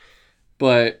game.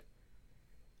 But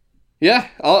yeah,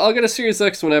 I'll get a Series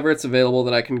X whenever it's available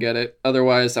that I can get it.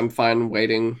 Otherwise, I'm fine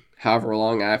waiting however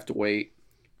long I have to wait.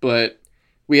 But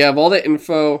we have all the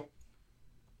info.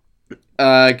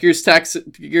 Gears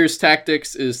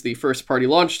Tactics is the first party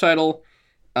launch title.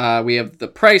 We have the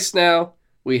price now.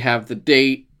 We have the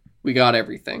date. We got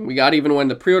everything. We got even when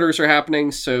the pre-orders are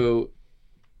happening. So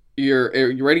you're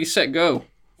ready, set, go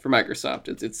for Microsoft.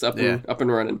 It's up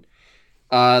and running.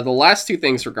 The last two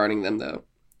things regarding them though,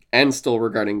 and still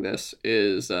regarding this,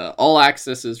 is All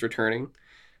Access is returning,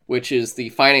 which is the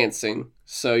financing.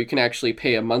 So you can actually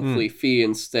pay a monthly fee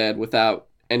instead without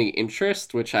any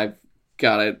interest, which I've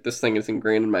got it. This thing is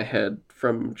ingrained in my head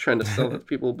from trying to sell it to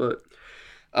people, but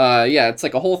yeah, it's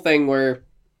like a whole thing where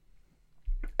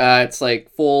it's like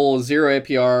full 0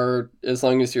 APR as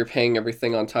long as you're paying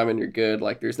everything on time and you're good.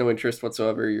 Like there's no interest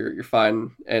whatsoever. You're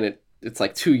fine, and it's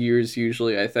like 2 years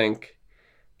usually, I think,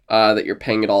 that you're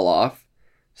paying it all off.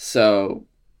 So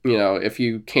if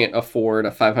you can't afford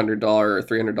a $500 or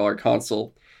 $300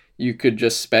 console, you could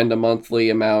just spend a monthly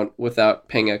amount without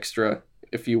paying extra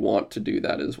if you want to do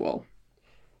that as well.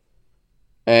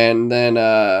 And then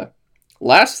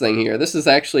last thing here, this is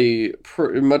actually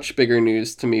much bigger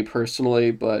news to me personally,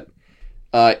 but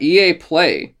EA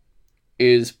Play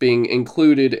is being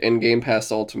included in Game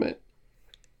Pass Ultimate.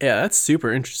 Yeah, that's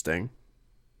super interesting.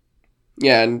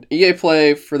 Yeah, and EA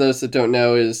Play, for those that don't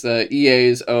know, is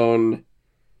EA's own,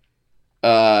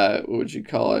 what would you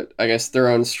call it? I guess their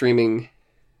own streaming.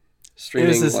 It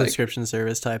was a subscription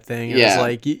service type thing. It was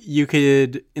like you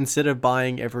could, instead of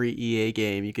buying every EA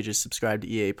game, you could just subscribe to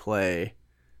EA Play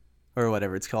or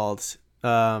whatever it's called.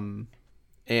 And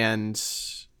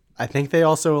I think they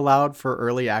also allowed for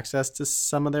early access to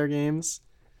some of their games.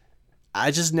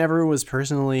 I just never was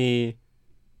personally,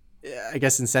 I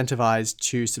guess, incentivized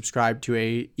to subscribe to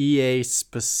a EA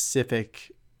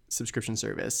specific subscription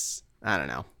service. I don't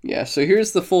know. Yeah, so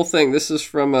here's the full thing. This is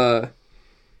from a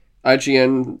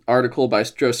IGN article by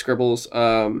Joe Scribbles.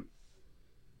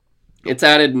 It's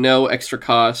added no extra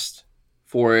cost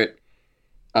for it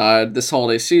this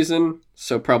holiday season,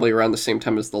 so probably around the same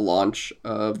time as the launch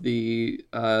of the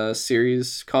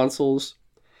series consoles,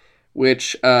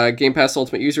 which Game Pass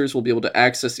Ultimate users will be able to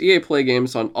access EA Play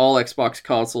games on all Xbox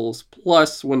consoles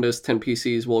plus Windows 10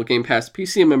 PCs, while Game Pass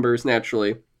PC members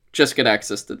naturally just get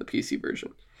access to the PC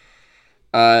version.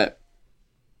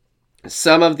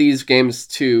 Some of these games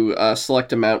to a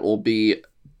select amount will be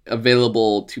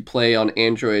available to play on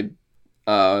Android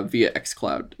via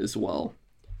xCloud as well.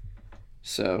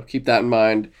 So keep that in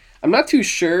mind. I'm not too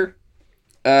sure,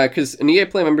 because an EA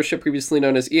Play membership, previously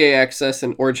known as EA Access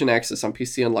and Origin Access on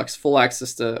PC, unlocks full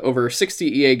access to over 60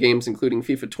 EA games, including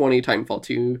FIFA 20, Titanfall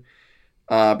 2,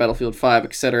 Battlefield 5,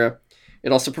 etc.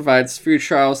 It also provides free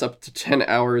trials up to 10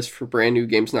 hours for brand new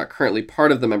games not currently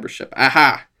part of the membership.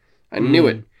 Aha! I knew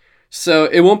it. So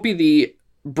it won't be the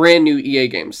brand new EA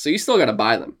games, so you still got to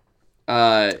buy them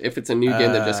if it's a new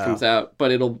game that just comes out,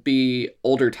 but it'll be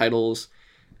older titles.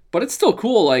 But it's still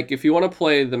cool. Like, if you want to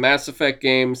play the Mass Effect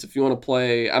games, if you want to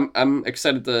play, I'm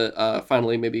excited to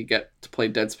finally maybe get to play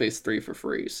Dead Space 3 for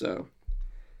free. So,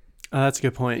 that's a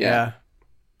good point. Yeah.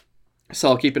 So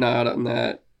I'll keep an eye out on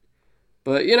that.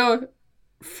 But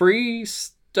free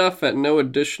stuff at no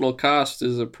additional cost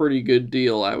is a pretty good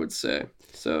deal, I would say.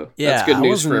 So that's good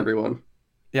news for everyone.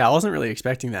 Yeah, I wasn't really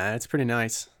expecting that. It's pretty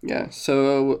nice. Yeah.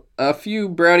 So a few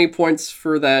brownie points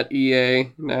for that,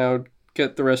 EA. Now,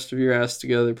 get the rest of your ass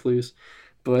together, please.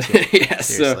 But yeah,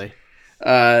 seriously.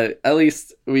 So at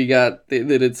least they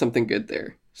did something good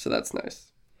there, so that's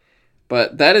nice.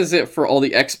 But that is it for all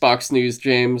the Xbox news,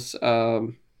 James.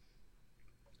 Quite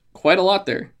a lot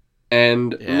there.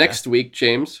 And next week,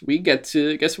 James,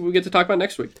 guess what we get to talk about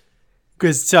next week?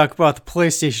 Good to talk about the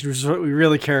PlayStation, which is what we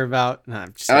really care about. No,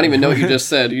 I don't even know what you just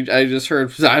said. I just heard.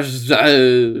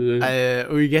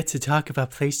 We get to talk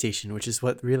about PlayStation, which is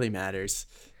what really matters.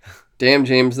 Damn,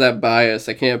 James, that bias.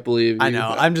 I can't believe you. I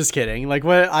know. I'm just kidding. Like,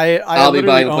 what? I'll be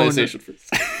buying the PlayStation first.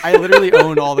 I literally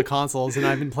own all the consoles, and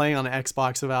I've been playing on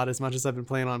Xbox about as much as I've been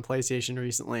playing on PlayStation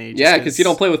recently. Yeah, because you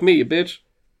don't play with me, you bitch.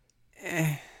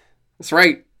 That's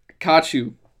right. I caught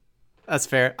you. That's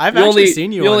fair. I've actually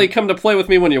seen you. You only come to play with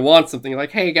me when you want something. You're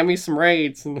like, hey, get me some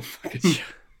raids. And fucking...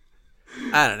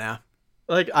 I don't know.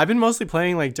 Like, I've been mostly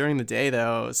playing like during the day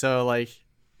though, so like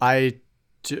I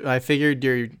figured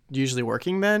you're usually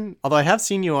working then. Although I have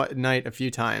seen you at night a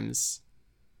few times,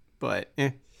 but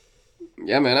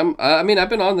yeah, man. I've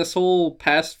been on this whole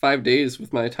past 5 days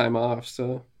with my time off.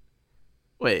 So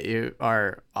wait, you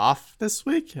are off this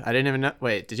week? I didn't even know.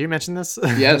 Wait, did you mention this?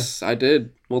 Yes, I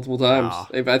did multiple times. Oh,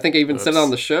 I think I even said it on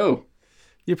the show.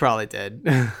 You probably did.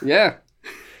 Yeah.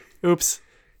 Oops.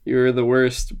 You were the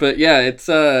worst. But yeah, it's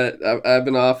I've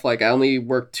been off. Like, I only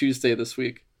worked Tuesday this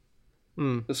week.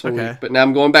 This whole week. But now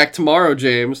I'm going back tomorrow,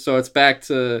 James. So it's back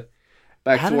to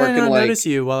working. How did I not notice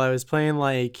you while I was playing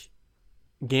like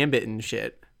Gambit and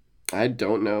shit? I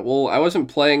don't know. Well, I wasn't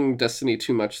playing Destiny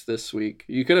too much this week.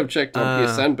 You could have checked on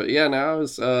PSN, but yeah, now I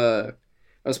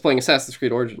was playing Assassin's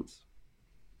Creed Origins.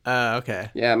 Okay.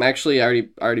 Yeah, I'm actually I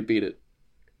already beat it.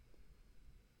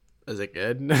 Is it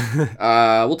good?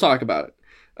 We'll talk about it.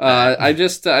 I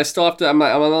still have to. I'm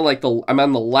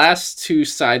on the last 2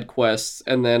 side quests,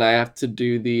 and then I have to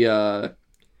do the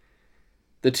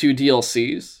 2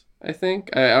 DLCs. I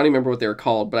think I don't even remember what they were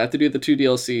called, but I have to do the 2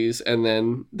 DLCs, and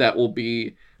then that will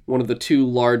be one of the 2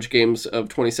 large games of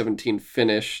 2017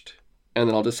 finished, and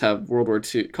then I'll just have Call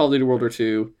of Duty World War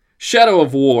II, Shadow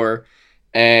of War,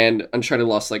 and Uncharted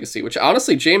Lost Legacy. Which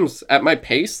honestly, James, at my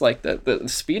pace, like the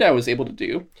speed I was able to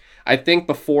do, I think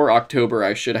before October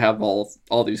I should have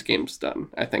all these games done.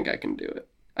 I think I can do it.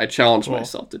 I challenged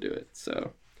myself to do it.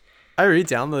 So I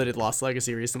re-downloaded Lost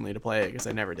Legacy recently to play it because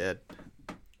I never did.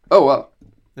 Oh wow!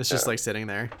 It's just like sitting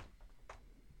there.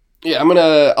 Yeah,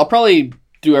 I'll probably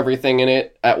do everything in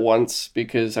it at once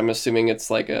because I'm assuming it's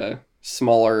like a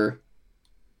smaller.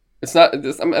 It's not.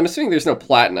 I'm assuming there's no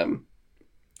platinum,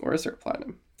 or is there a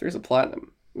platinum? There's a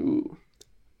platinum. Ooh.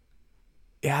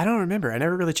 Yeah, I don't remember. I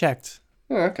never really checked.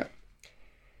 Oh, okay.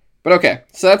 But okay,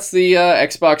 so that's the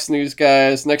Xbox news,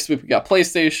 guys. Next week we got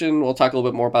PlayStation. We'll talk a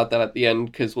little bit more about that at the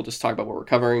end because we'll just talk about what we're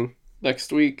covering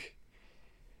next week.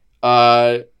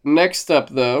 Next up,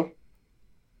 though,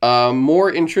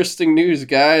 more interesting news,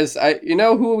 guys.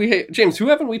 James, who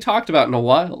haven't we talked about in a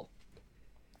while?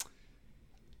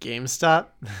 GameStop.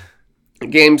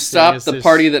 GameStop, the there's-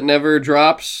 party that never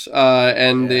drops,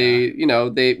 and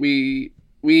Yeah.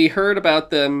 we heard about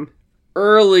them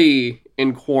early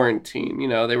in quarantine.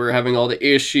 They were having all the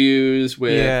issues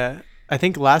with. Yeah, I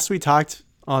think last we talked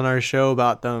on our show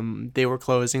about them, they were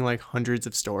closing like hundreds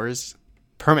of stores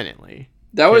permanently.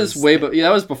 That was 'Cause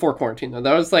that was before quarantine though.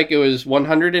 That was like it was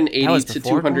 180 That was to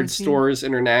before 200 quarantine? stores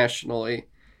internationally.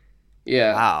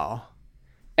 Yeah. Wow.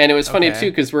 And it was funny Okay.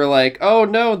 too because we're like, oh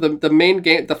no, the main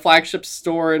game, the flagship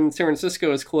store in San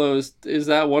Francisco is closed. Is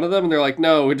that one of them? And they're like,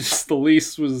 no, it just the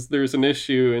lease was there's an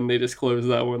issue and they just closed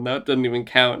that one. That doesn't even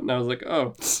count. And I was like,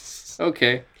 oh,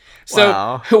 okay. So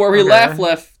Wow. where we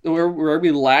Okay. where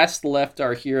we last left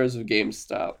our heroes of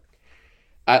GameStop,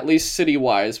 at least city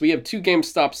wise, we have 2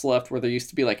 GameStops left where there used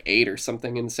to be like 8 or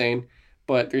something insane,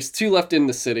 but there's 2 left in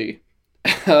the city.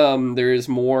 There is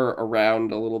more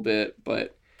around a little bit,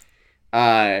 but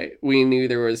we knew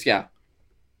there was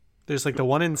There's like the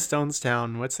one in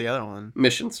Stonestown. What's the other one?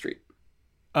 Mission Street.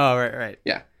 Oh, right.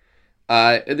 Yeah.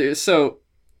 So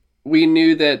we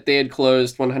knew that they had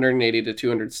closed 180 to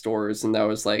 200 stores, and that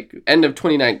was like end of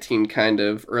 2019, kind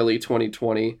of early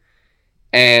 2020,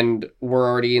 and we're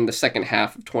already in the second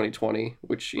half of 2020,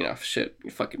 which shit,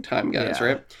 fucking time, guys, Yeah.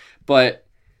 right? But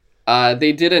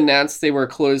they did announce they were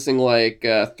closing like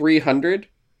 300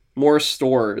 more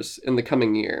stores in the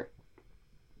coming year.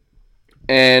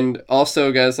 And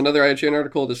also, guys, another IGN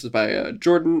article. This is by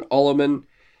Jordan Alleman,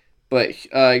 but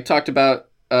he talked about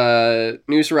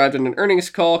news arrived in an earnings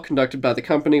call conducted by the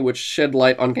company, which shed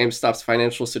light on GameStop's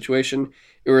financial situation.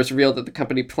 It was revealed that the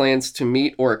company plans to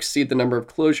meet or exceed the number of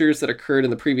closures that occurred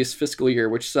in the previous fiscal year,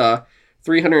 which saw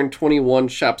 321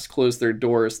 shops close their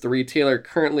doors. The retailer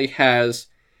currently has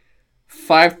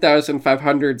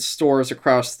 5,500 stores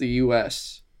across the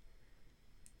U.S.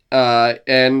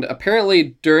 And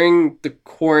apparently during the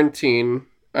quarantine,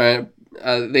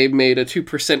 they made a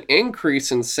 2%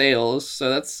 increase in sales. So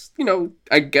that's,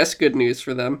 I guess good news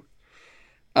for them.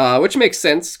 Which makes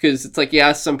sense because it's like,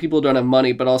 yeah, some people don't have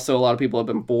money, but also a lot of people have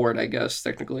been bored, I guess,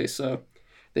 technically. So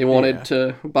they wanted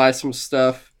to buy some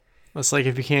stuff. It's like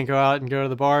if you can't go out and go to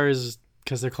the bars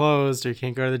because they're closed, or you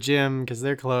can't go to the gym because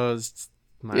they're closed,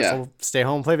 might as well stay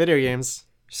home and play video games.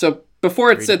 So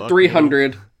before it said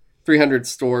 300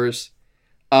 stores,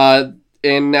 and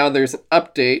now there's an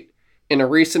update. In a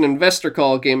recent investor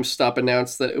call, GameStop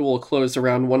announced that it will close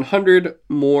around 100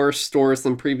 more stores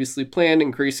than previously planned,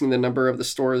 increasing the number of the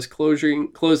stores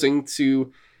closing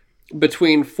to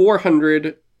between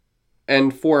 400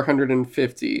 and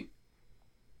 450.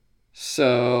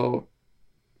 So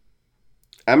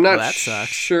I'm not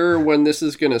sure when this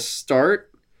is going to start.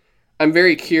 I'm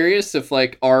very curious if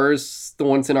like the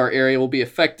ones in our area will be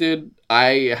affected.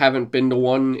 I haven't been to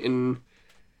one in,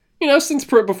 since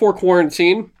before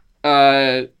quarantine.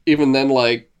 Even then,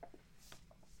 like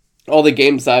all the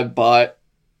games I've bought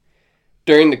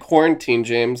during the quarantine,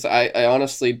 James, I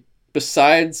honestly,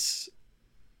 besides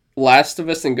Last of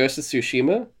Us and Ghost of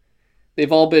Tsushima,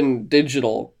 they've all been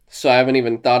digital. So I haven't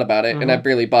even thought about it. Mm-hmm. And I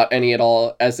barely bought any at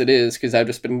all as it is because I've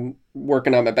just been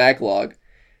working on my backlog.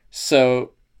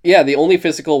 So yeah, the only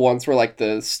physical ones were like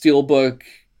the Steelbook,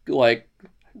 like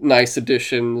nice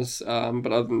editions.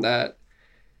 But other than that,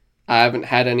 I haven't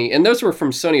had any. And those were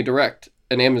from Sony Direct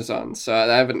and Amazon. So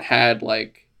I haven't had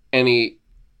like any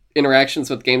interactions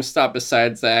with GameStop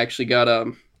besides I actually got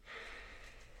a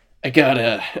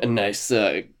nice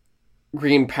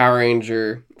Green Power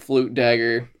Ranger flute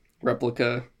dagger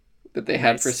replica that they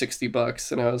had for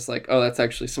 $60, and I was like, oh, that's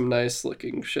actually some nice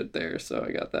looking shit there, so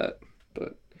I got that.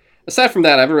 But aside from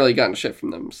that, I haven't really gotten shit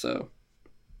from them, so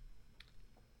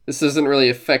this doesn't really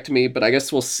affect me, but I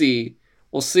guess we'll see.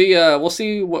 We'll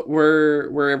see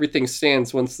where everything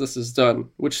stands once this is done.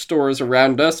 Which stores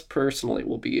around us personally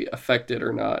will be affected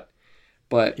or not.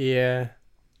 But yeah,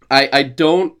 I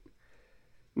don't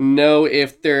know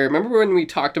if they're... Remember when we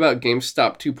talked about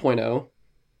GameStop 2.0?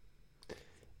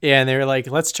 Yeah, and they were like,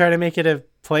 let's try to make it a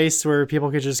place where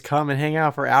people could just come and hang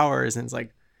out for hours. And it's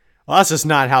like, well, that's just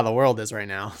not how the world is right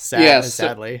now.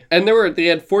 Sadly. And they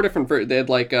had 4 different versions. They had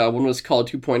like one was called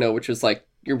 2.0, which was like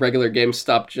your regular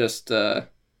GameStop, just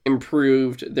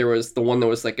improved. There was the one that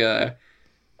was like a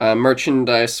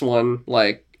merchandise one,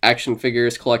 like action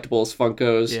figures, collectibles,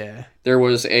 Funkos. Yeah. There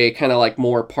was a kind of like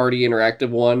more party interactive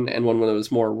one, and one that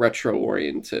was more retro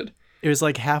oriented. It was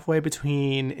like halfway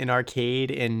between an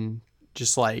arcade and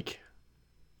just like,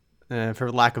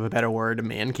 for lack of a better word, a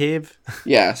man cave.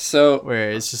 Yeah, so...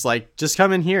 where it's just like, just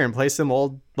come in here and play some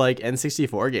old like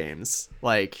N64 games.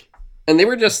 Like... And they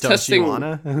were just testing...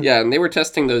 Yeah, and they were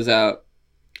testing those out.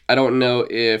 I don't know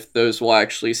if those will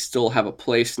actually still have a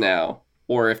place now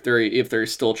or if they're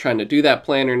still trying to do that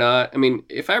plan or not. I mean,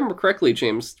 if I remember correctly,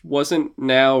 James, wasn't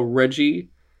now Reggie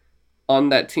on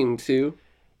that team too?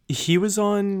 He was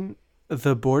on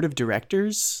the board of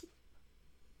directors,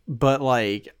 but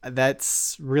like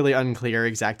that's really unclear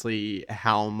exactly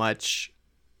how much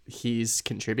he's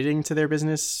contributing to their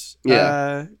business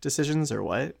Yeah. decisions or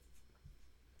what.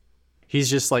 He's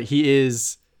just like, he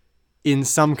is in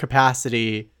some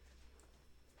capacity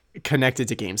connected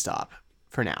to GameStop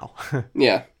for now.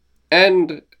 Yeah.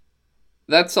 And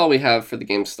that's all we have for the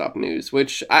GameStop news,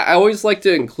 which I always like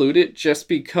to include it just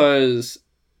because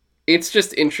it's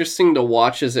just interesting to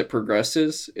watch as it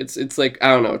progresses. It's like, I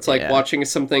don't know, it's like Yeah. watching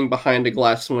something behind a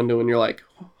glass window and you're like,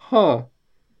 huh,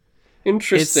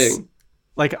 interesting. It's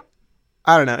like,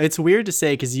 I don't know. It's weird to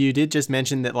say because you did just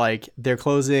mention that like they're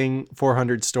closing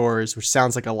 400 stores, which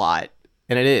sounds like a lot,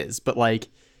 and it is. But like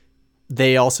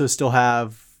they also still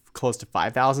have close to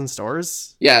 5,000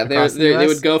 stores. Yeah, across the they US.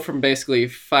 would go from basically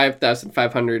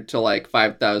 5,500 to like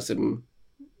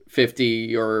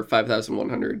 5,050 or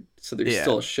 5,100. So there's Yeah.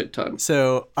 still a shit ton.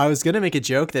 So I was gonna make a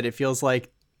joke that it feels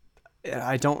like,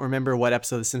 I don't remember what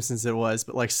episode of The Simpsons it was,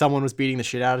 but like someone was beating the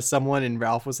shit out of someone, and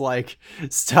Ralph was like,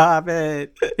 "Stop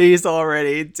it! He's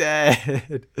already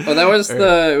dead." Oh, that was Or-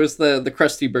 the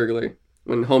Krusty burglar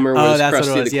when Homer was that's what it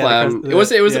Krusty was. the Yeah, Clown. the it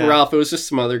wasn't yeah. Ralph. It was just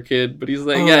some other kid. But he's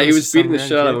like, Oh, yeah, it he was was just beating some the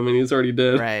shit random out of kid. him, and he's already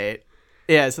dead. Right.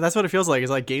 Yeah, so that's what it feels like. It's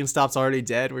like GameStop's already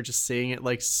dead. We're just seeing it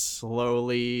like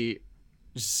slowly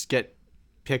just get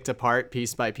picked apart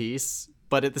piece by piece.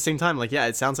 But at the same time, like, yeah,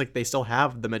 it sounds like they still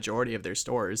have the majority of their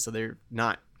stores, so they're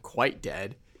not quite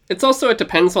dead. It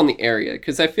depends on the area,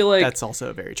 because I feel like That's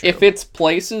also very true. if it's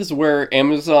places where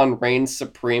Amazon reigns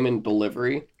supreme in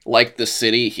delivery, like the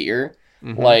city here,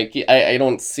 like I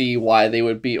don't see why they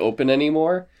would be open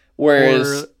anymore.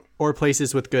 Whereas or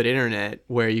places with good internet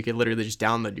where you could literally just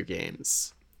download your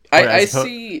games.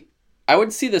 I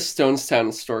would see the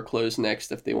Stonestown store close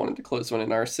next if they wanted to close one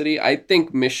in our city. I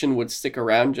think Mission would stick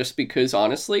around just because,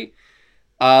 honestly,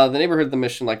 the neighborhood of the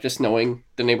Mission, like just knowing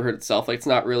the neighborhood itself, like it's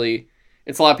not really,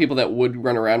 it's a lot of people that would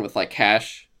run around with like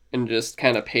cash and just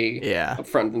kind of pay up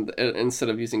front instead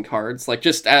of using cards. Like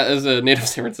just as a native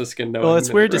San Franciscan, well,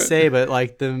 it's weird to say, but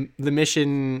like the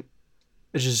Mission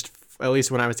is just, at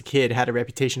least when I was a kid, had a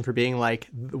reputation for being like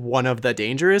one of the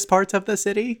dangerous parts of the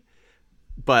city.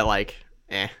 But like,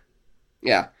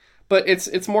 yeah, but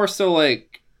it's more so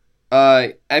like,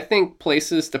 I think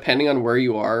places, depending on where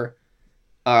you are,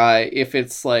 if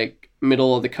it's like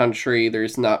middle of the country,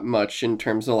 there's not much in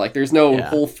terms of like, there's no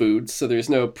Whole Foods, so there's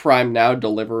no Prime Now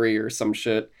delivery or some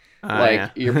shit.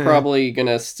 You're probably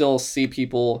gonna still see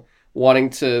people wanting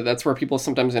to, that's where people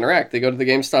sometimes interact. They go to the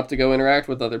GameStop to go interact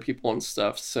with other people and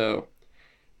stuff. So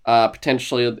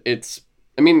potentially it's,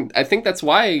 I mean, I think that's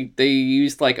why they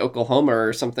used like Oklahoma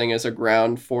or something as a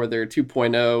ground for their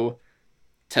 2.0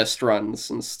 test runs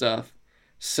and stuff.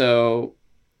 So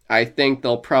I think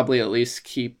they'll probably at least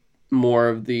keep more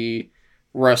of the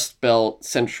Rust Belt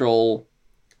central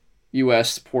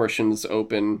US portions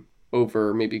open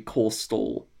over maybe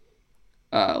coastal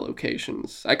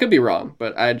locations. I could be wrong,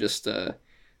 but I just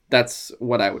that's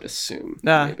what I would assume.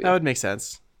 That would make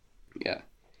sense. Yeah.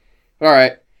 All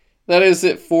right. That is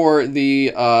it for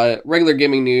the regular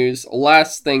gaming news.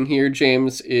 Last thing here,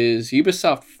 James, is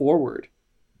Ubisoft Forward.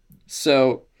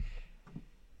 So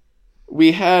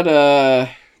we had now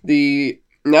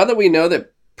that we know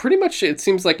that pretty much it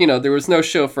seems like, there was no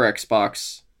show for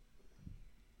Xbox.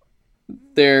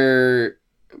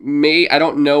 I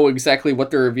don't know exactly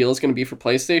what the reveal is going to be for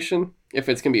PlayStation, if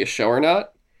it's going to be a show or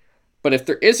not. But if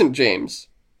there isn't, James,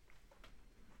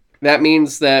 that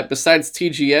means that besides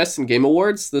TGS and Game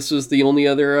Awards, this was the only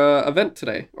other event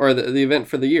today, or the event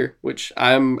for the year, which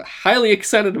I'm highly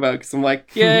excited about because I'm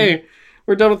like, yay,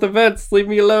 we're done with events, leave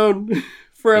me alone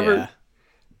forever. Yeah.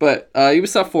 But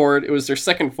Ubisoft Forward, it was their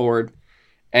second Forward,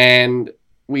 and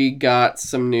we got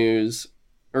some news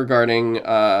regarding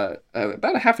about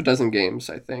a half a dozen games,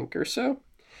 I think, or so.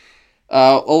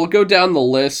 I'll go down the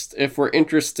list. If we're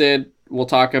interested, we'll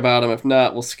talk about them. If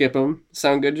not, we'll skip them.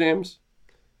 Sound good, James?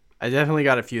 I definitely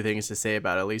got a few things to say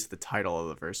about at least the title of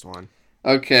the first one.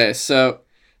 Okay, so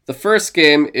the first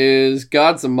game is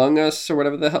Gods Among Us, or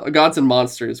whatever the hell. Gods and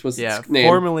Monsters was its name.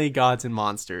 Formerly Gods and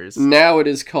Monsters. Now it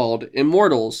is called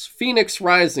Immortals, Phoenix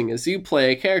Rising, as you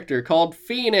play a character called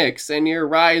Phoenix, and you're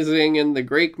rising in the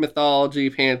Greek mythology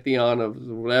pantheon of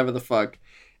whatever the fuck.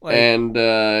 And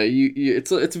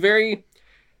it's very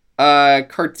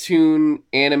cartoon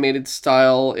animated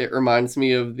style. It reminds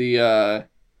me of it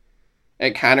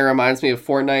kind of reminds me of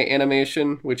Fortnite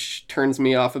animation, which turns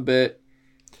me off a bit.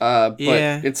 But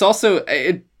Yeah. it's also,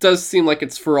 it does seem like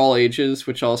it's for all ages,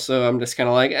 which also I'm just kind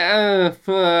of like,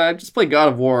 I just play God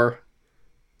of War.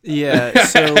 Yeah, I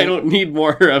so don't need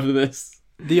more of this.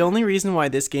 the only reason why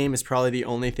this game is probably the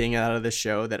only thing out of the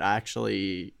show that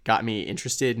actually got me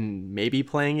interested in maybe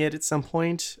playing it at some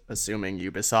point, assuming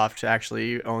Ubisoft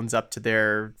actually owns up to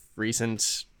their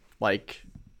recent, like,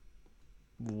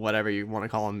 whatever you want to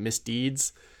call them,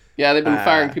 misdeeds. Yeah, they've been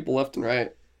firing Uh, people left and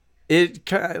right. I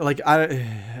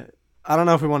don't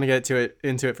know if we want to get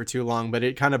into it for too long, but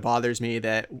it kind of bothers me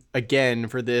that, again,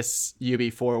 for this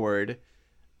UB Forward,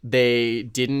 they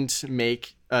didn't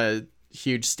make a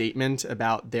huge statement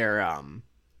about their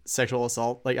sexual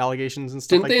assault like allegations and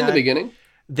stuff Didn't like they in that. the beginning?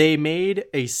 They made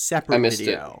a I separate missed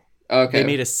video. it. Okay. They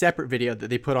made a separate video that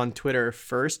they put on Twitter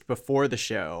first before the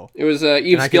show. It was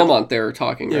Yves Guillemot they were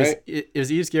talking, right? It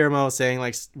was Yves Guillemot saying,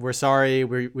 like, we're sorry,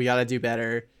 we got to do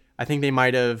better. I think they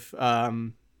might have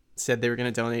said they were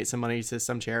going to donate some money to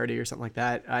some charity or something like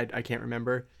that. I can't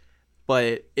remember.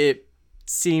 But it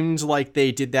seemed like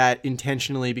they did that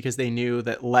intentionally because they knew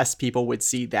that less people would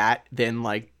see that than,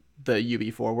 like, the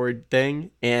UB Forward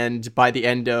thing. And by the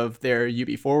end of their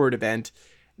UB Forward event,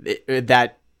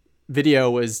 that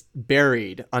video was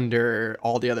buried under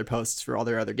all the other posts for all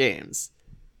their other games.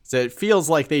 So it feels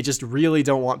like they just really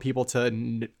don't want people to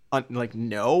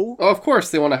know. Oh, of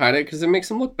course they want to hide it because it makes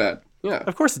them look bad. Yeah.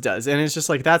 Of course it does. And it's just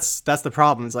like that's the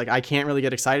problem. It's like I can't really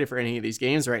get excited for any of these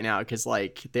games right now because,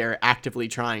 like, they're actively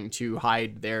trying to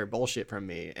hide their bullshit from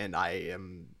me, and I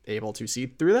am able to see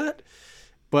through that.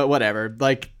 But whatever.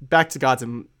 Like, back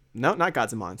to not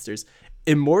Gods and Monsters.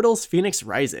 Immortals Phoenix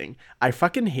Rising. I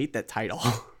fucking hate that title.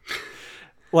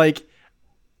 Like,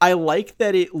 I like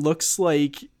that it looks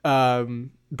like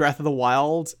Breath of the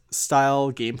Wild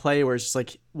style gameplay where it's just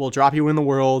like, we'll drop you in the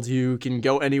world, you can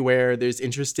go anywhere, there's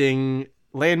interesting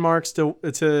landmarks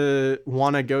to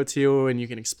want to go to and you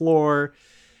can explore.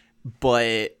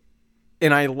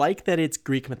 And I like that it's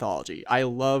Greek mythology. I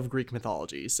love Greek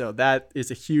mythology, so that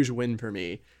is a huge win for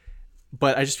me.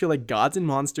 But I just feel like Gods and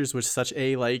Monsters was such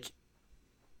a, like,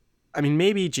 I mean,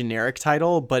 maybe generic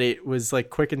title, but it was, like,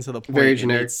 quick and to the point. Very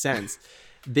generic. It made sense.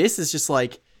 This is just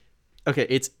like, okay,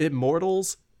 it's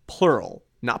immortals, plural,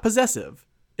 not possessive.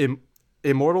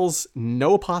 Immortals,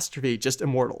 no apostrophe, just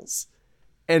immortals.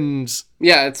 And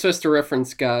yeah, it's supposed to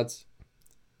reference gods.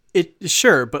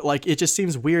 Sure, but, like, it just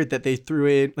seems weird that they threw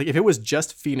in, like, if it was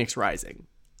just Phoenix Rising,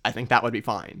 I think that would be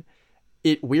fine.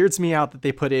 It weirds me out that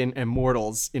they put in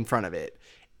immortals in front of it.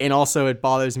 And also it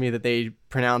bothers me that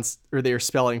they're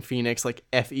spelling Phoenix like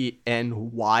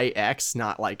Fenyx,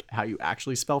 not like how you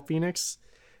actually spell Phoenix.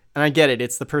 And I get it,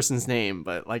 it's the person's name,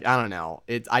 but, like, I don't know.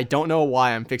 I don't know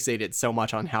why I'm fixated so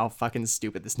much on how fucking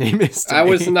stupid this name is to I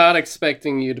me. was not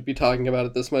expecting you to be talking about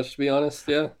it this much, to be honest.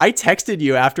 Yeah. I texted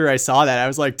you after I saw that. I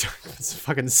was like, it's a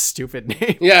fucking stupid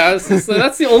name. Yeah, that's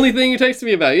the only thing you texted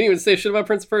me about. You didn't even say shit about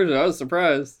Prince of Persia. I was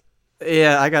surprised.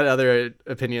 Yeah, I got other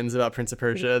opinions about Prince of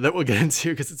Persia that we'll get into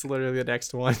because it's literally the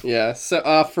next one. Yeah,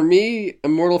 so for me,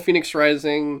 Immortal Phoenix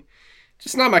Rising,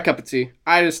 just not my cup of tea.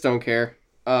 I just don't care.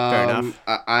 Fair enough.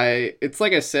 It's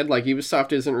like I said, like,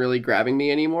 Ubisoft isn't really grabbing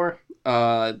me anymore,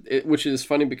 which is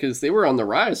funny because they were on the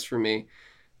rise for me.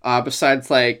 Besides,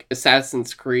 like,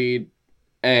 Assassin's Creed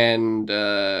and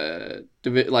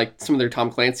like some of their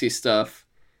Tom Clancy stuff,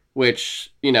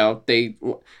 which, you know, they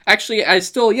actually,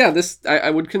 I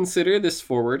would consider this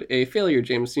forward a failure,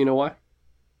 James. Do you know why?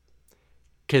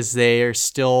 Because they are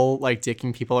still, like,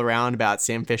 dicking people around about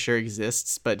Sam Fisher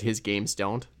exists, but his games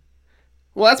don't.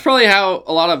 Well, that's probably how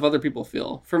a lot of other people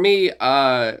feel. For me,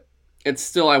 it's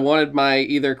still, I wanted my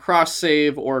either cross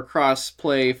save or cross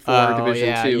play for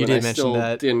Division 2, you and did I mention still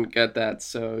that. didn't get that.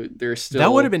 So they're still,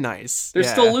 that would have been nice. They're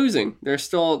still losing.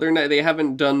 They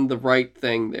haven't done the right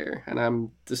thing there, and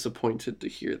I'm disappointed to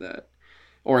hear that,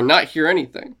 or not hear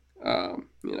anything. You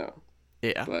know.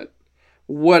 Yeah. But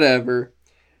whatever.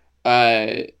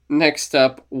 Next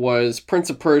up was Prince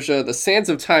of Persia: The Sands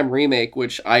of Time remake,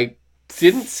 which I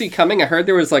didn't see coming. I heard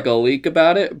there was, like, a leak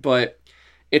about it, but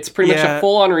it's pretty much a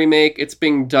full-on remake. It's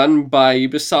being done by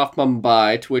Ubisoft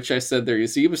Mumbai, to which I said there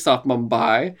is Ubisoft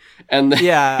Mumbai, and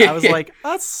I was like,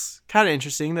 that's kind of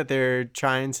interesting that they're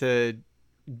trying to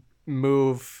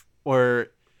move or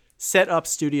set up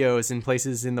studios in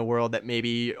places in the world that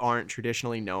maybe aren't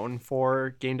traditionally known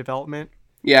for game development.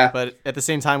 Yeah. But at the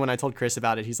same time, when I told Chris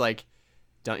about it, he's like,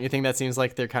 don't you think that seems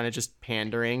like they're kind of just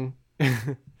pandering?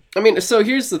 I mean, so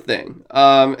here's the thing.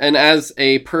 And as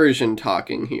a Persian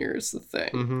talking, here's the thing.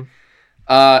 Mm-hmm.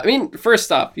 I mean, first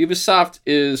off, Ubisoft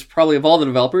is probably, of all the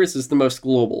developers, is the most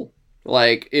global.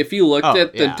 Like, if you looked Oh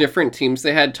at the yeah, different teams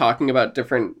they had talking about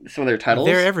some of their titles,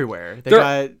 they're everywhere. They they're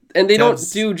got and they don't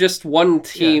devs. do just one Yeah,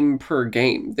 team per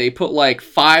game. They put like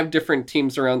 5 different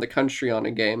teams around the country on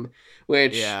a game,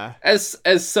 which yeah, as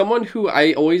someone who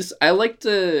I like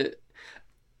to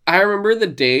I remember the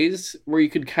days where you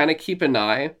could kind of keep an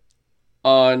eye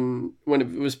on when it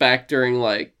was back during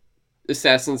like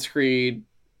Assassin's Creed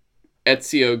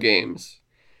Ezio games.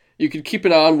 You could keep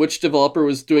an eye on which developer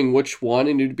was doing which one,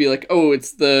 and you'd be like, oh,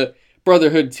 it's the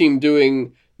Brotherhood team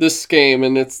doing this game,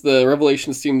 and it's the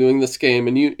Revelations team doing this game,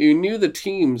 and you knew the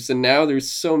teams, and now there's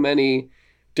so many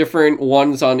different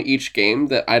ones on each game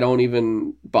that I don't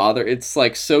even bother. It's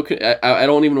like I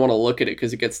don't even want to look at it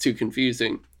because it gets too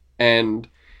confusing, and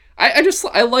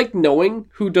I like knowing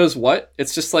who does what.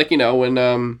 It's just like,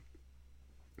 when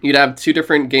you'd have 2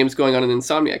 different games going on in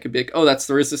Insomnia. I could be like, oh, that's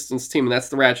the Resistance team and that's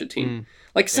the Ratchet team.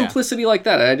 Like yeah, simplicity like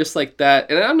that. I just like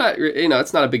that. And I'm not,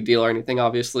 it's not a big deal or anything,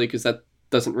 obviously, because that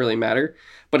doesn't really matter.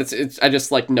 But I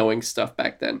just like knowing stuff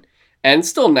back then. And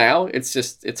still now,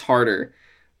 it's harder.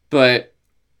 But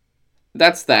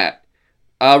that's that.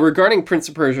 Regarding Prince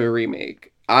of Persia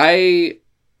Remake, I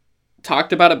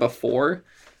talked about it before,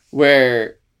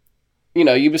 where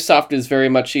Ubisoft is very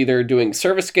much either doing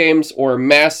service games or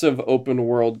massive open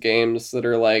world games that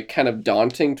are like kind of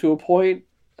daunting to a point.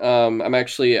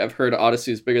 I've heard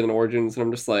Odyssey is bigger than Origins, and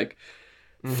I'm just like,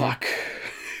 mm-hmm. fuck.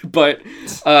 But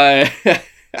I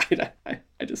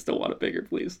just don't want it bigger,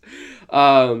 please.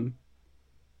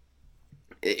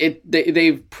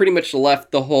 They've pretty much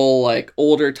left the whole like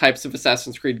older types of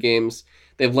Assassin's Creed games.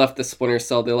 They've left the Splinter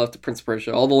Cell. They left the Prince of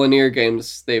Persia. All the linear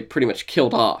games they pretty much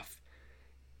killed off.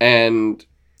 And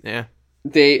Yeah,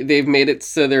 they've made it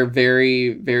so they're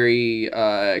very, very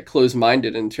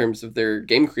close-minded in terms of their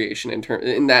game creation.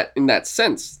 In that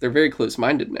sense, they're very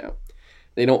close-minded now.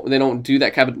 They don't do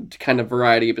that kind of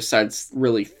variety besides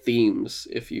really themes,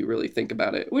 if you really think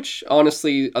about it. Which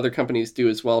honestly, other companies do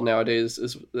as well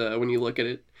nowadays, when you look at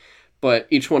it. But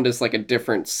each one does like a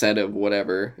different set of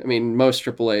whatever. I mean, most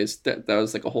AAA's that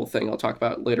was like a whole thing I'll talk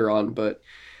about later on. But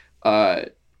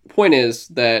point is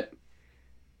that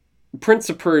Prince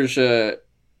of Persia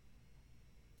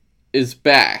is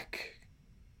back,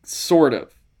 sort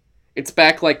of. It's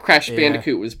back like Crash yeah.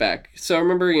 Bandicoot was back. So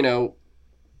remember,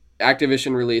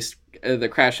 Activision released the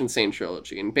Crash Insane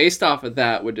trilogy, and based off of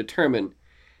that would determine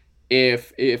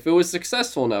if it was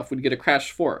successful enough, we'd get a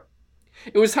Crash 4.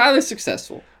 It was highly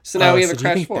successful, so now we have So a do you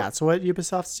Crash think 4. that's what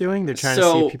Ubisoft's doing? They're trying to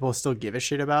see if people still give a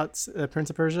shit about Prince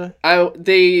of Persia.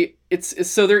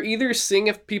 So they're either seeing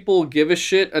if people give a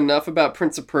shit enough about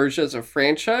Prince of Persia as a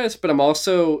franchise, but I'm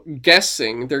also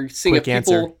guessing they're seeing Quick if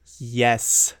people. answer: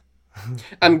 yes.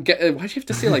 Why'd you have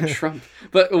to say like Trump?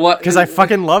 But what? Because I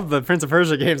fucking love the Prince of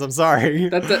Persia games. I'm sorry.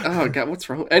 Oh god, what's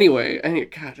wrong? Anyway,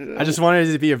 God, I just wanted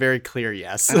it to be a very clear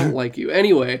yes. I don't like you.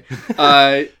 Anyway,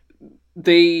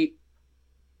 they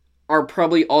are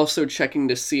probably also checking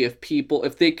to see if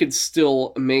they could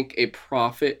still make a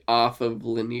profit off of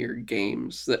linear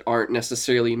games that aren't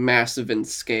necessarily massive in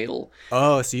scale.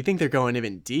 Oh, so you think they're going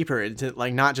even deeper into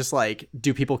like not just like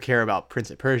do people care about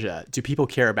Prince of Persia? Do people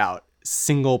care about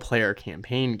single player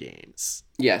campaign games?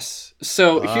 Yes.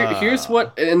 So here's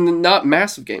what, and not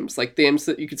massive games, like games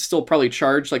that you could still probably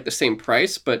charge like the same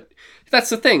price, but that's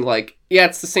the thing. Like, yeah,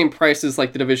 it's the same price as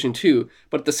like the Division 2,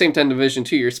 but at the same time, Division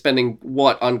 2, you're spending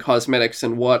what on cosmetics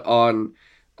and what on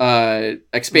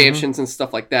expansions and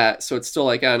stuff like that. So it's still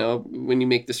like, I don't know, when you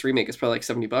make this remake, it's probably like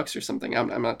 $70 or something.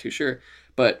 I'm not too sure.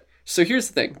 But so here's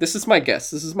the thing. This is my guess.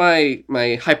 This is my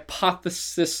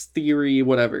hypothesis, theory,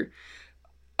 whatever.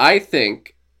 I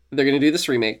think they're going to do this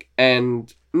remake,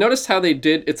 and notice how they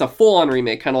did, it's a full-on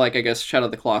remake, kind of like, I guess, Shadow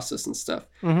of the Colossus and stuff.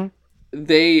 Mm-hmm.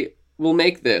 They will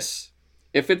make this.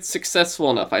 If it's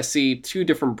successful enough, I see 2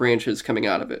 different branches coming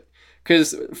out of it.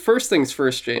 Because first things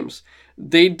first, James,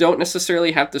 they don't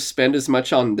necessarily have to spend as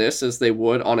much on this as they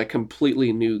would on a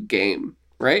completely new game,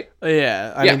 right?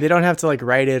 Yeah, I mean, they don't have to like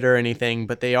write it or anything,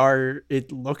 but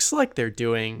it looks like they're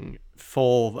doing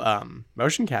full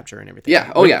motion capture and everything.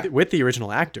 Yeah, with the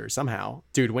original actor somehow.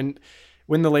 Dude, when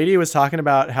the lady was talking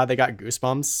about how they got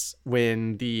goosebumps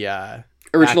when the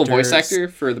original voice actor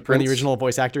for the Prince. When the original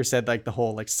voice actor said like the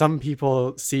whole like some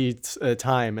people see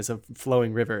time as a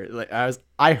flowing river. Like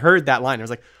I heard that line. I was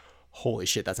like, holy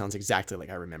shit, that sounds exactly like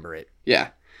I remember it.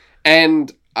 Yeah,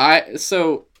 and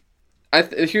here's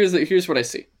what I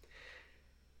see.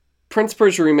 Prince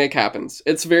Persia remake happens.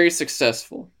 It's very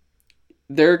successful.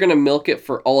 They're going to milk it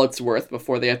for all it's worth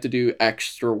before they have to do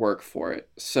extra work for it.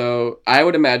 So I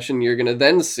would imagine you're going to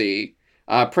then see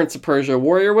Prince of Persia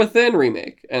Warrior Within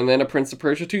remake, and then a Prince of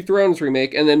Persia Two Thrones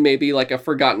remake, and then maybe like a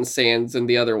Forgotten Sands and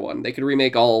the other one. They could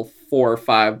remake all 4 or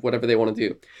 5, whatever they want to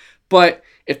do. But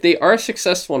if they are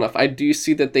successful enough, I do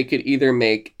see that they could either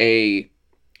make a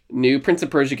new Prince of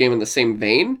Persia game in the same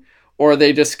vein, or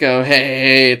they just go,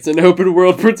 hey, it's an open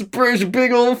world Prince of Persia,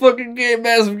 big old fucking game,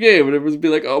 massive game, and everyone's be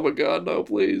like, oh my god, no,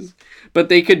 please. But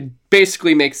they could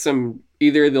basically make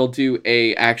either they'll do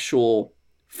a actual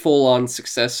full-on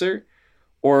successor,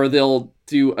 or they'll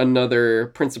do another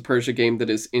Prince of Persia game that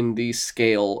is in the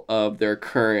scale of their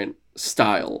current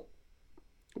style,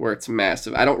 where it's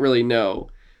massive. I don't really know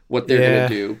what they're going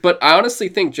to do. But I honestly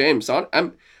think, James,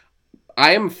 I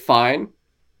am fine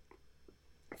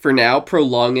for now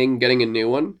prolonging getting a new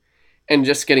one and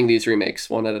just getting these remakes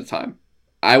one at a time.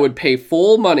 I would pay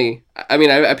full money. I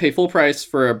mean, I pay full price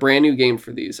for a brand new game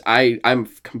for these. I'm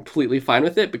completely fine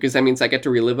with it because that means I get to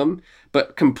relive them,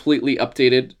 but completely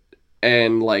updated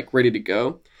and like ready to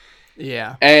go.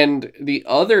 Yeah. And the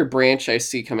other branch I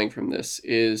see coming from this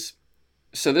is,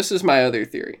 so this is my other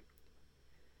theory.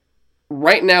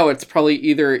 Right now, it's probably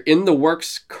either in the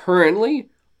works currently,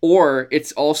 or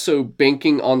it's also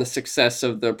banking on the success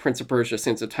of the Prince of Persia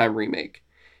Sands of Time remake,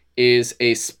 is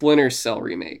a Splinter Cell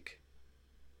remake.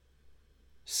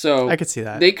 So I could see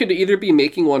that. They could either be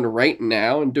making one right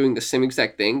now and doing the same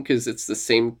exact thing because it's the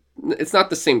same. It's not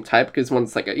the same type because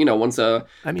one's like one's a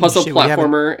puzzle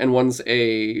platformer and one's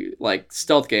a like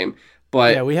stealth game.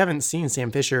 But yeah, we haven't seen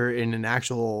Sam Fisher in an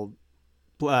actual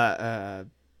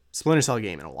Splinter Cell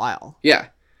game in a while. Yeah,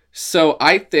 so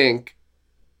I think,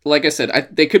 like I said,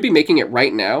 they could be making it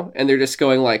right now, and they're just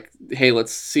going like, "Hey,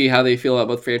 let's see how they feel about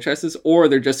both franchises," or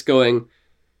they're just going,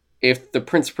 "If the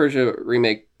Prince of Persia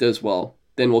remake does well,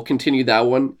 then we'll continue that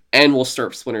one, and we'll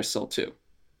start Splinter Cell 2."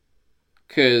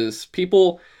 Because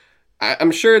people,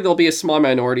 I'm sure there'll be a small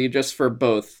minority just for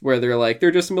both, where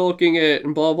they're just milking it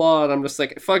and blah blah, and I'm just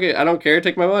like, fuck it, I don't care,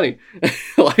 take my money.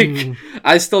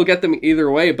 I still get them either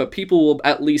way, but people will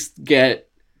at least get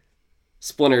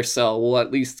Splinter Cell, will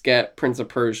at least get Prince of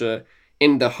Persia,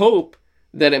 in the hope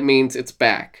that it means it's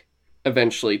back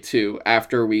eventually too,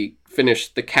 after we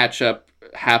finish the catch up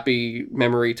happy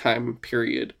memory time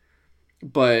period.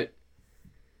 But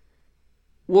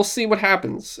we'll see what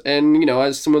happens. And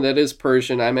as someone that is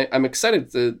Persian, I'm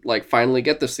excited to like finally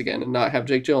get this again and not have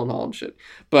Jake Gyllenhaal and shit.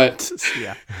 But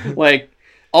yeah,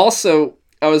 also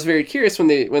I was very curious when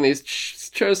they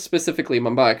chose specifically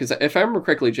Mumbai, because if I remember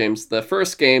correctly, James, the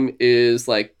first game is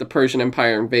like the Persian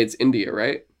Empire invades India,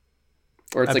 right?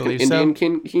 Or it's like an Indian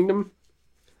kingdom.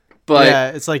 But yeah,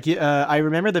 it's like I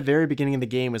remember the very beginning of the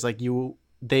game was like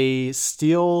they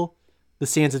steal the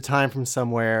Sands of Time from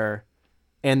somewhere,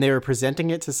 and they were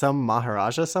presenting it to some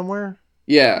Maharaja somewhere.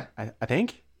 Yeah. I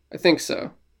think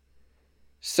so.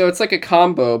 So it's like a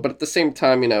combo, but at the same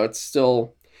time, it's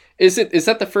still... Is that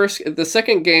the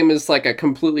second game is like a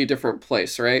completely different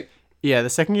place, right? Yeah, the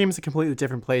second game is a completely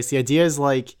different place. The idea is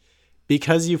like,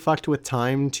 because you fucked with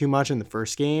time too much in the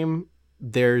first game,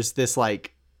 there's this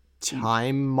like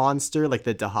time monster, like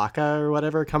the Dahaka or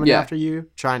whatever, coming after you,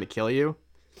 trying to kill you.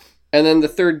 And then the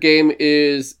third game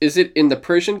is it in the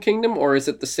Persian kingdom, or is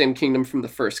it the same kingdom from the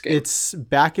first game? It's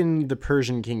back in the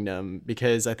Persian kingdom,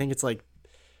 because I think it's like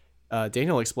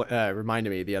Daniel reminded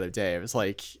me the other day. It was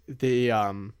like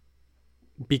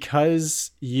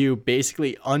because you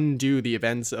basically undo the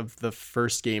events of the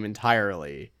first game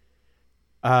entirely,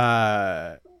 it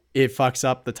fucks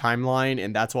up the timeline,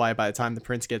 and that's why by the time the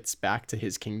prince gets back to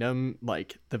his kingdom,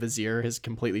 like the vizier has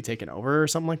completely taken over or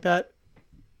something like that.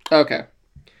 Okay.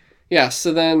 Yeah,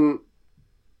 so then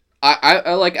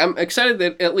I'm excited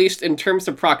that at least in terms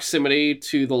of proximity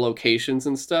to the locations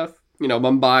and stuff,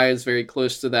 Mumbai is very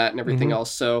close to that and everything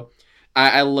else. So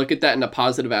I look at that in a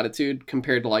positive attitude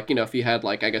compared to like, if you had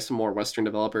like, I guess, a more Western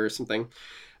developer or something.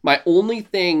 My only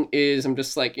thing is I'm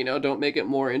just like, don't make it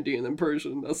more Indian than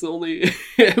Persian. That's the only...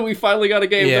 We finally got a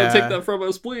game. Yeah. Don't take that from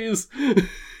us, please.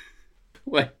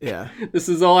 This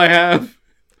is all I have.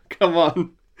 Come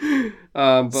on.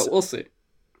 But we'll see.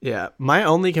 Yeah, my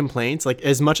only complaints, like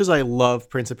as much as I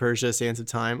love Prince of Persia, Sands of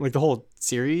Time, like the whole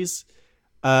series,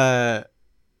 I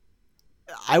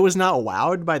was not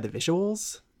wowed by the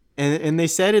visuals. And they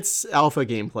said it's alpha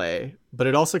gameplay, but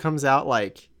it also comes out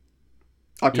like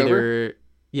October.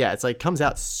 It's like comes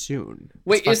out soon.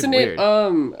 Wait, isn't weird.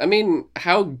 I mean,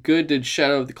 how good did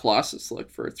Shadow of the Colossus look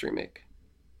for its remake?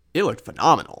 It looked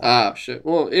phenomenal. Ah, shit.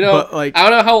 Well, but, like, I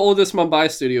don't know how old this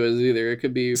Mumbai studio is either. It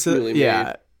could be really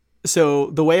made. So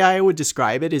the way I would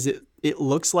describe it is it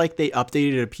looks like they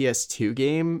updated a PS2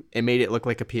 game and made it look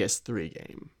like a PS3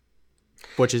 game.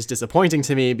 which is disappointing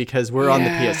to me because we're on the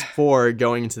PS4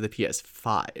 going into the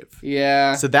PS5.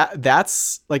 Yeah. So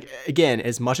that's like, again,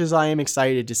 as much as I am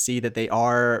excited to see that they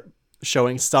are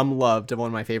showing some love to one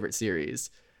of my favorite series,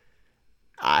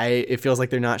 it feels like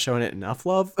they're not showing it enough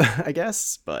love, I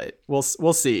guess, but we'll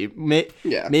see.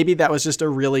 Maybe that was just a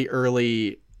really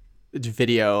early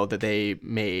video that they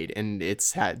made and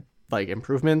it's had like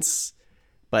improvements,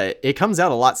 but it comes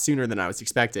out a lot sooner than I was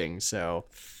expecting. So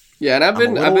yeah, and I've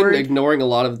been ignoring a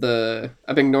lot of the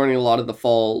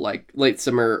fall, like late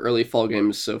summer, early fall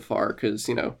games so far because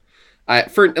I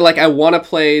want to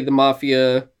play the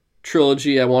Mafia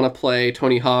trilogy, I want to play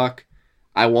Tony Hawk,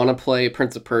 I want to play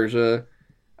Prince of Persia.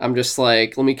 I'm just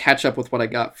like, let me catch up with what I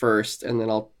got first, and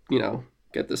then I'll,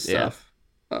 get this stuff.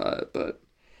 But,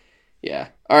 yeah.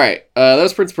 All right. That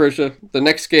was Prince of Persia. The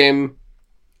next game,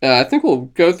 I think we'll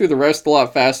go through the rest a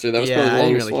lot faster. That was probably the longest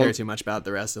one. I didn't really care too much about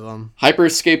the rest of them.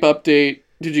 Hyperscape update.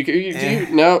 Did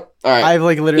you no? All right. I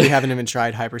literally haven't even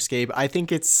tried Hyperscape. I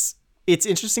think it's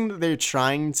interesting that they're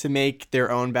trying to make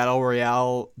their own battle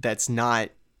royale that's not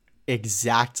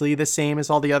exactly the same as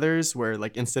all the others, where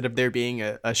like instead of there being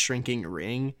a shrinking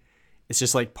ring, it's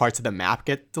just like parts of the map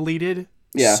get deleted.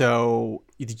 Yeah. So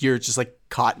you're just like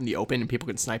caught in the open and people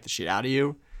can snipe the shit out of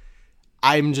you.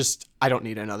 I don't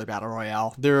need another battle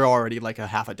royale. There are already like a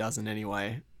half a dozen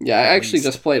anyway. Yeah, I actually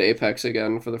just played Apex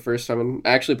again for the first time, and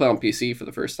I actually played on PC for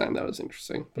the first time. That was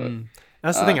interesting. But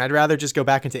that's the thing. I'd rather just go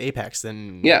back into Apex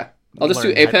than I'll just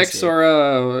do Apex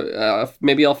or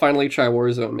maybe I'll finally try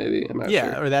Warzone. Maybe I'm not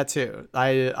sure. Or that too.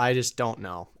 I just don't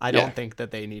know. I don't think that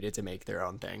they needed to make their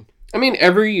own thing. I mean,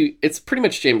 it's pretty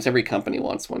much James. Every company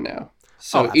wants one now,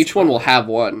 so each one will have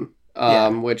one.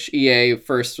 Which EA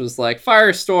first was like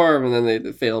Firestorm, and then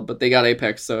they failed, but they got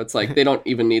Apex, so it's like they don't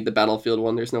even need the Battlefield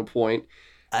one. There's no point.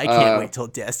 I can't wait till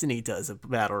Destiny does a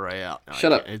battle royale. No,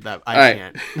 shut up. I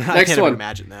can't. I can't even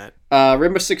imagine that.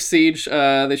 Rainbow Six Siege.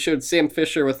 They showed Sam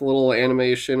Fisher with a little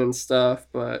animation and stuff,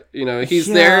 but he's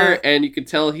there, and you could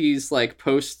tell he's like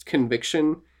post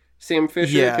conviction Sam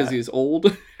Fisher because he's old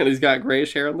and he's got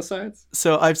grayish hair on the sides.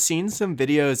 So I've seen some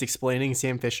videos explaining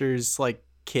Sam Fisher's like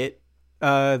kit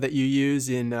that you use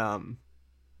in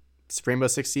Rainbow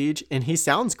Six Siege, and he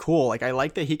sounds cool. Like, I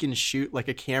like that he can shoot like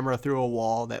a camera through a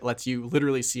wall that lets you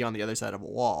literally see on the other side of a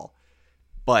wall.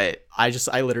 But I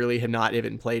literally have not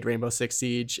even played Rainbow Six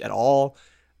Siege at all.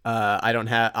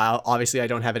 Obviously I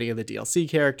don't have any of the DLC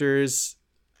characters,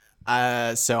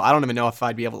 so I don't even know if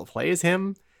I'd be able to play as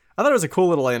him. I thought it was a cool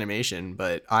little animation,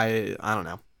 but I don't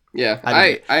know. Yeah,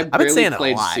 I barely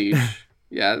played Siege.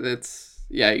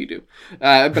 Yeah, you do.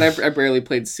 But I barely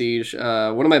played Siege.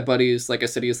 One of my buddies, like I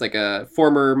said, he's like a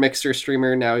former Mixer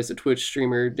streamer. Now he's a Twitch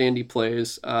streamer. Dandy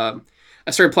plays. I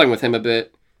started playing with him a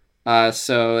bit.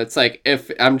 So it's like if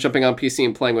I'm jumping on PC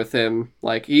and playing with him,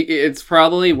 like it's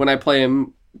probably when I play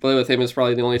with him is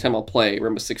probably the only time I'll play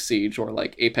Rainbow Six Siege or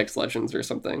like Apex Legends or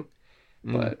something.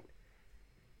 But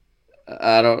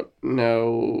I don't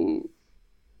know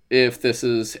if this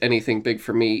is anything big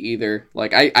for me either.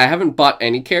 Like I haven't bought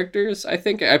any characters. I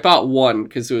think I bought one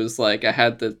because it was like I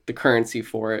had the currency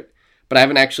for it, but I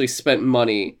haven't actually spent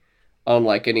money on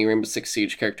like any Rainbow Six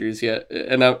Siege characters yet.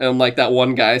 And I'm like that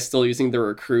one guy still using the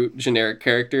recruit generic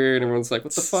character, and everyone's like,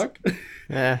 what the fuck?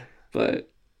 Yeah. But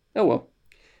oh well.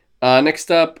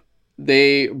 Next up,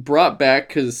 they brought back,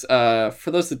 because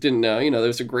for those that didn't know,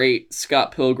 there's a great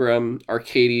Scott Pilgrim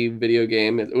arcade video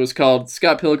game. It was called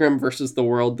Scott Pilgrim versus the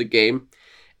World, the game.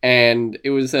 And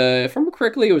it was, if I remember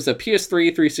correctly, it was a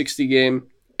PS3 360 game.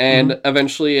 And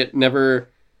eventually it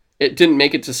didn't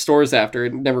make it to stores after.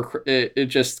 It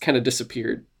just kind of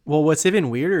disappeared. Well, what's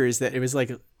even weirder is that it was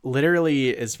like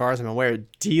literally, as far as I'm aware,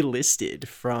 delisted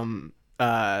from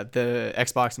the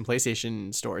Xbox and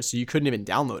PlayStation stores, so you couldn't even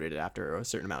download it after a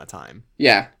certain amount of time.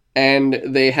 Yeah, and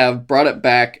they have brought it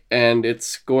back, and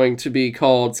it's going to be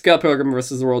called Scott Pilgrim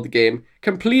vs. the World Game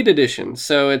Complete Edition.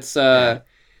 So it's, I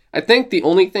think the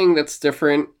only thing that's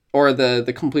different, or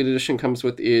the Complete Edition comes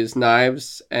with, is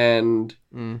knives and,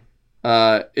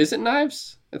 is it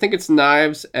knives? I think it's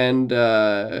knives and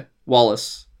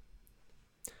Wallace.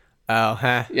 Oh,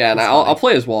 huh. Yeah, and I'll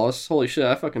play as Wallace. Holy shit,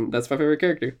 that's my favorite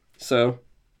character. So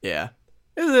yeah,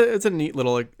 it's a neat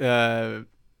little what's the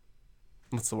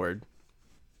word,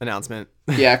 announcement.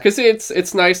 Yeah, because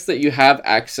it's nice that you have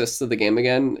access to the game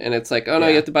again, and it's like, oh no,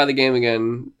 you have to buy the game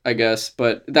again, I guess.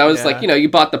 But that was like, you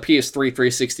bought the PS3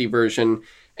 360 version,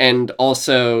 and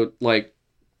also like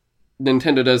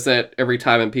Nintendo does that every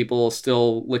time, and people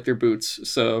still lick their boots.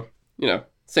 So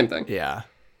same thing. Yeah.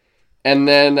 And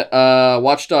then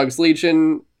Watch Dogs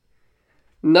Legion.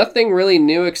 Nothing really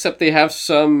new except they have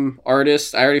some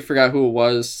artist. I already forgot who it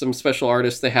was. Some special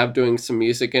artist they have doing some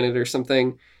music in it or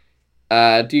something.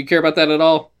 Do you care about that at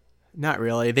all? Not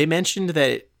really. They mentioned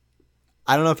that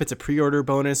I don't know if it's a pre-order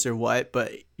bonus or what,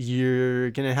 but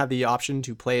you're gonna have the option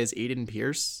to play as Aiden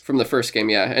Pierce. From the first game,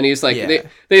 yeah. And he's like Yeah.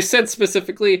 they said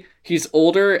specifically he's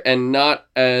older and not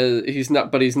but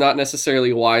he's not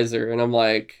necessarily wiser. And I'm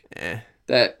like Eh.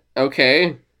 that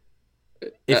okay.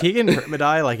 If he can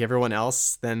permadie like everyone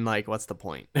else, then like what's the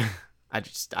point?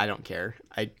 I don't care.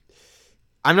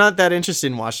 I'm not that interested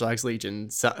in Watch Dogs Legion.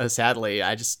 Sadly,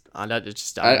 I'm not.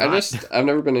 I've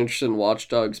never been interested in Watch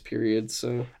Dogs, period.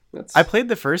 So that's I played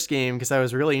the first game because I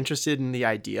was really interested in the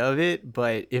idea of it,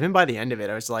 but even by the end of it,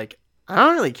 I was like, I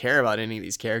don't really care about any of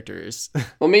these characters.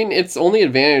 Well, I mean, its only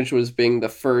advantage was being the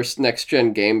first next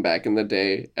gen game back in the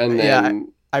day, and Yeah,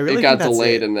 then I really it got think that's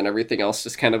delayed, it. and then everything else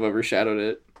just kind of overshadowed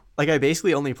it. Like I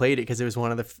basically only played it because it was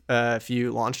one of the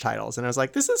few launch titles, and I was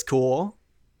like, this is cool.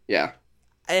 Yeah.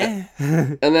 Eh.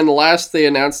 And then last, they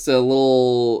announced a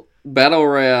little battle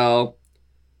royale,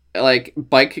 like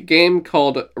bike game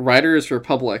called Riders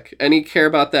Republic. Any care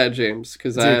about that, James?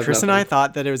 Because I Dude, have Chris and nothing. I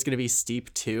thought that it was gonna be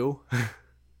Steep 2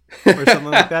 or something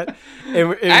like that, and we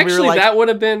were Actually, like, that would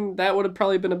have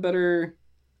probably been a better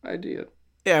idea.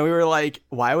 yeah, we were like,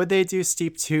 why would they do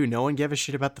Steep 2? No one gave a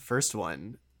shit about the first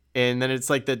one. And then it's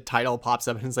like the title pops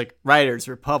up and it's like Riders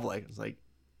Republic. It's like,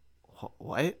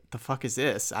 what the fuck is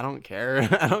this? I don't care.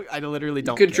 I literally You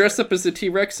don't could care. dress up as a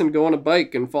T-Rex and go on a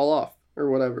bike and fall off or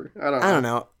whatever. I don't know. I don't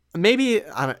know. Maybe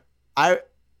I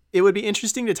it would be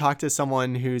interesting to talk to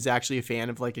someone who's actually a fan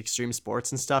of like extreme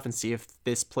sports and stuff and see if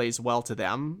this plays well to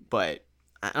them, but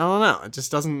I don't know. It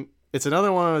just doesn't. It's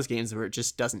another one of those games where it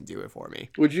just doesn't do it for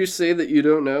me. Would you say that you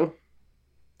don't know?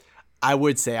 I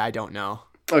would say I don't know.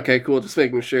 Okay, cool. Just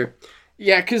making sure.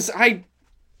 Yeah, because I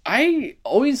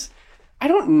always, I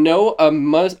don't know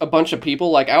a bunch of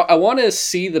people. Like, I want to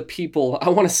see the people. I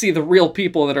want to see the real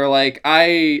people that are like,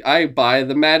 I buy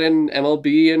the Madden,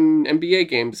 MLB, and NBA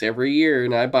games every year,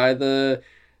 and I buy the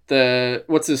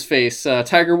what's his face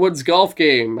Tiger Woods golf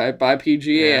game. I buy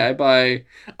PGA. Yeah.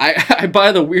 I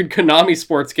buy the weird Konami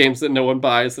sports games that no one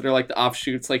buys that are like the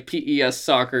offshoots, like PES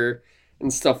soccer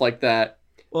and stuff like that.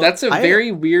 Well, That's a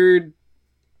very weird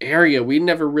area we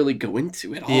never really go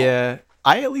into at all. Yeah,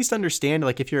 I at least understand,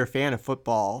 like, if you're a fan of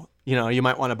football, you know, you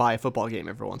might want to buy a football game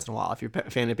every once in a while. If you're a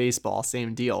fan of baseball,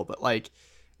 same deal. But, like,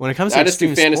 when it comes to I just do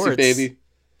extreme fantasy, sports, baby.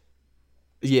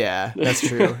 yeah, that's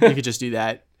true. You could just do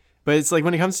that. But it's like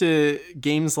when it comes to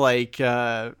games like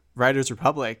Riders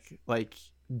Republic, like,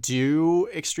 do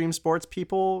extreme sports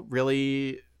people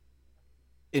really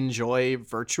enjoy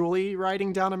virtually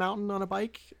riding down a mountain on a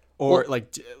bike? Or Well,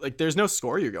 like there's no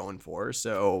score you're going for,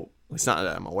 so it's not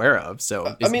that I'm aware of. So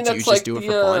I mean, do you that's just like do it the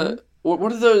for fun?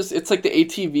 what are those? It's like the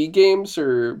ATV games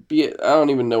or be it, I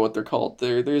don't even know what they're called.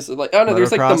 There's like I don't know.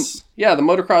 There's like Motocross? the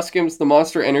motocross games. The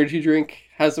Monster Energy drink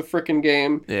has a freaking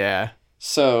game. Yeah.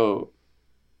 So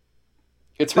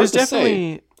it's hard There's to say.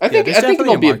 definitely I think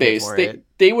it'll be a base. for They it.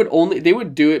 they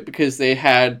would do it because they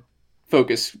had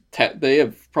they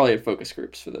have probably had focus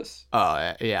groups for this.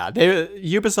 Oh yeah.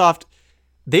 Ubisoft,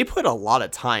 they put a lot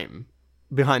of time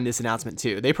behind this announcement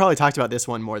too. They probably talked about this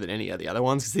one more than any of the other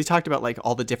ones because they talked about like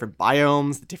all the different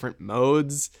biomes, the different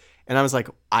modes, and I was like,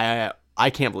 I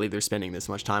can't believe they're spending this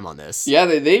much time on this. Yeah,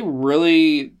 they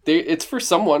really it's for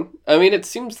someone. I mean, it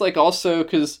seems like also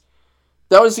because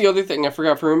that was the other thing I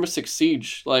forgot for Rainbow Six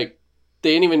Siege. Like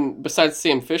they didn't even besides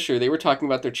Sam Fisher, they were talking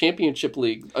about their championship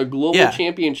league, a global Yeah.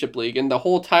 championship league, and the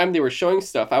whole time they were showing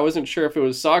stuff. I wasn't sure if it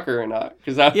was soccer or not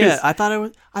because I was Yeah, I thought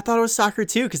it was soccer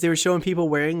too because they were showing people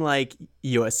wearing like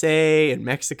USA and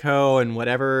Mexico and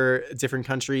whatever different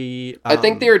country. I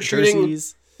think they were treating.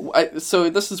 jerseys. So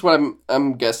this is what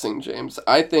I'm guessing, James.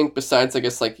 I think besides, I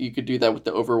guess like you could do that with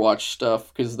the Overwatch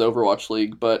stuff because of the Overwatch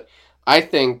League, but I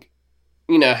think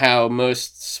you know how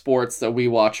most sports that we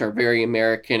watch are very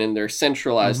American and they're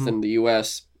centralized Mhm. in the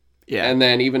U.S. Yeah, And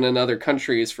then even in other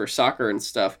countries for soccer and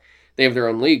stuff, they have their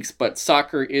own leagues. But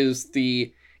soccer is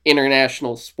the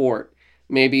international sport.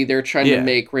 Maybe they're trying to Yeah.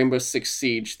 make Rainbow Six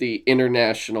Siege the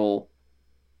international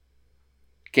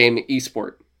game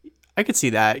esport. I could see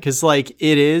that because like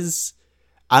it is.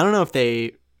 I don't know if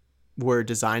they were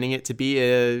designing it to be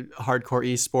a hardcore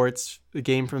esports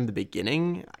game from the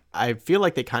beginning. I feel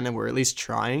like they kind of were at least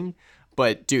trying.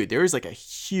 But dude, there is like a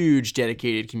huge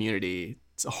dedicated community.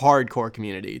 It's a hardcore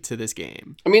community to this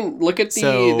game. I mean, look at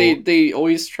So- they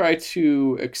always try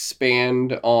to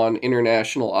expand on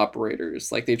international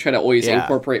operators. Like they try to always Yeah.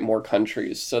 incorporate more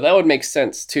countries. So that would make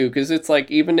sense too, because it's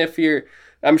like even if you're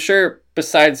I'm sure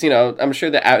besides, I'm sure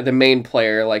the main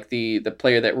player, like the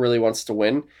player that really wants to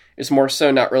win, is more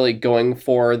so not really going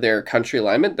for their country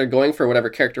alignment. They're going for whatever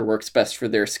character works best for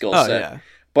their skill Oh set. yeah.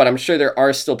 But I'm sure there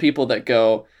are still people that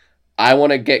go, I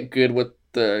want to get good with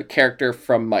the character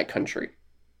from my country.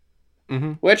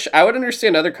 Mm-hmm. Which I would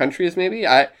understand other countries maybe.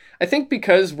 I think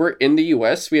because we're in the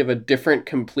US, we have a different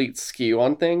complete skew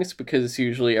on things because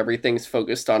usually everything's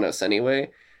focused on us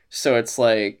anyway. So it's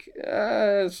like,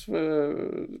 do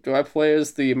I play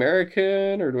as the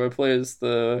American or do I play as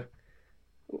the,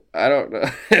 I don't know,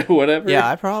 Yeah, whatever?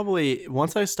 I probably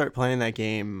once I start playing that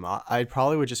game, I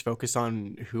probably would just focus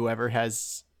on whoever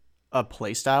has a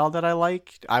play style that I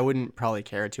like. I wouldn't probably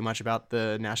care too much about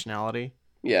the nationality.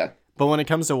 Yeah, But when it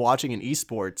comes to watching an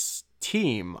esports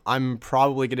team, I'm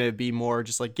probably gonna be more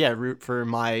just like, yeah, root for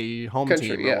my home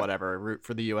country, team or yeah. whatever, root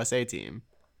for the USA team.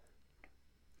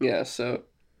 Yeah, so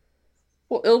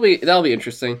well, that'll be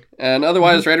interesting. And Mm-hmm.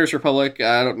 otherwise, Raiders Republic,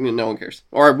 I don't. No one cares,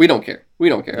 or we don't care. We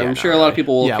don't care. Yeah, I'm not sure a lot of really.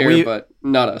 people will Yeah, care, we but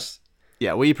not us.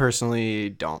 yeah we personally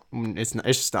don't. It's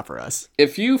just not for us.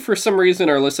 If you for some reason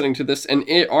are listening to this and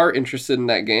are interested in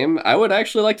that game, I would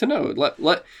actually like to know. Let that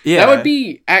would Yeah,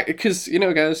 be because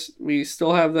guys, we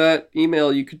still have that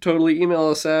email. You could totally email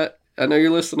us at. I know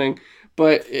you're listening,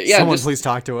 but yeah, someone just please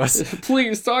talk to us.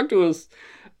 please talk to us.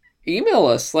 Email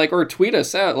us like or tweet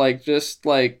us out like just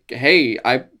like hey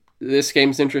I this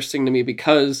game's interesting to me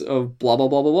because of blah blah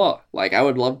blah blah blah. Like I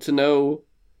would love to know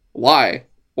why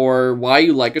or why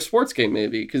you like a sports game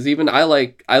maybe because even I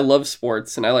love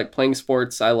sports and I like playing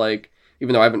sports. I like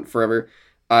even though I haven't forever.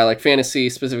 I like fantasy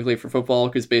specifically for football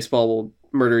because baseball will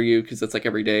murder you because that's like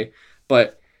every day.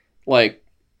 But like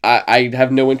I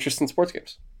have no interest in sports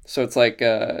games, so it's like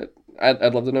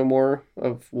I'd love to know more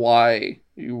of why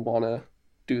you want to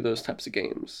do those types of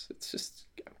games. It's just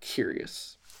I'm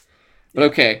curious. But Yeah.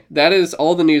 okay, that is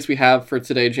all the news we have for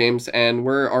today, James, and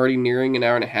we're already nearing an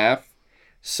hour and a half.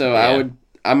 So Yeah.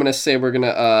 I'm gonna say we're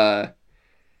gonna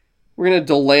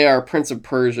delay our Prince of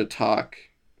Persia talk.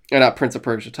 Or not Prince of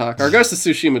Persia talk. Our Ghost of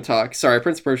Tsushima talk. Sorry,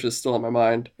 Prince of Persia is still on my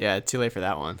mind. Yeah, too late for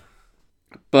that one.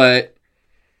 But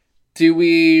do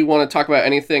we want to talk about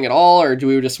anything at all, or do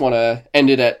we just want to end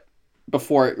it at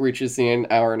before it reaches the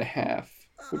hour and a half?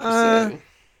 Would you Uh, say?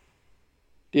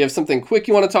 Do you have something quick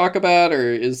you want to talk about,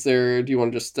 or do you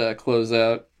want to just close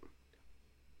out?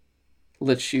 Nah,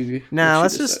 Let you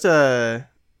decide.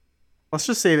 let's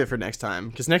just save it for next time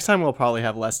because next time we'll probably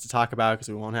have less to talk about because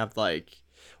we won't have like.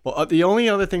 Well, the only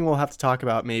other thing we'll have to talk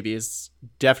about maybe is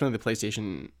definitely the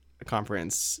PlayStation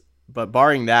conference, but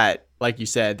barring that, like you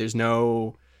said, there's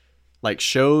no like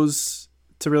shows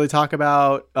to really talk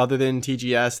about other than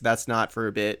TGS. That's not for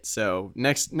a bit. So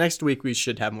next week we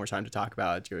should have more time to talk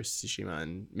about Ghost of Tsushima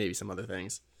and maybe some other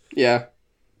things. Yeah,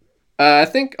 I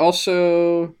think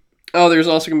also. Oh, there's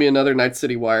also gonna be another Night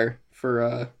City Wire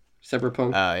for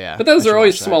Cyberpunk, Oh yeah, but I those are should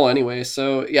always watch that. small anyway.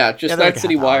 So yeah, Yeah, just they're Night like a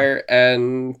City half hour. Wire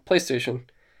and PlayStation.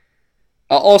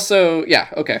 Also, yeah,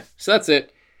 okay, so that's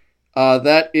it.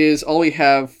 That is all we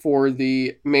have for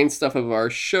the main stuff of our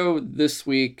show this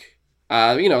week.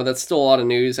 That's still a lot of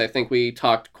news. I think we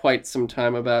talked quite some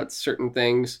time about certain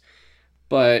things,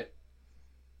 but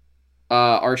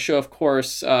our show, of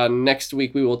course, next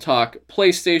week we will talk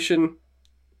PlayStation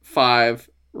 5,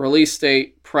 release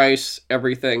date, price,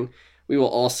 everything. We will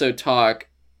also talk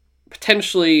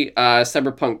potentially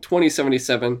Cyberpunk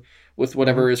 2077 with Mm-hmm.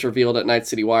 whatever is revealed at Night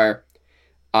City Wire.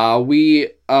 We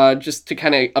just to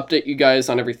kind of update you guys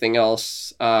on everything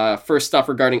else. First off,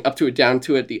 regarding Up to It, Down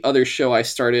to It, the other show I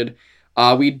started,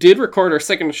 we did record our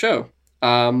second show.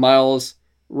 Miles,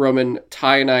 Roman,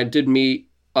 Ty, and I did meet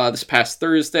this past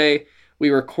Thursday. We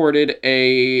recorded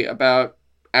a about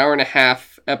hour and a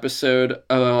half episode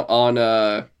on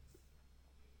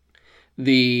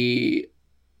the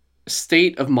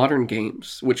state of modern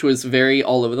games, which was very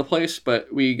all over the place,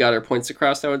 but we got our points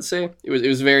across. I would say it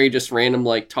was very just random,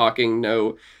 like talking,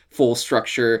 no full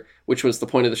structure, which was the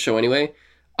point of the show anyway.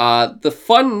 The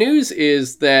fun news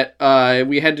is that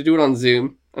we had to do it on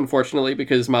Zoom, unfortunately,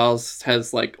 because Miles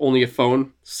has like only a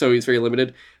phone, so he's very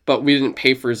limited. But we didn't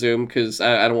pay for Zoom because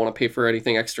I don't want to pay for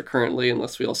anything extra currently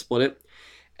unless we all split it.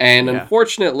 And Yeah.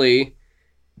 unfortunately,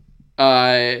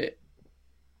 uh,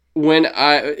 when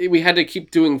we had to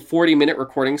keep doing 40-minute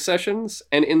recording sessions,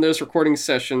 and in those recording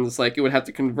sessions, like it would have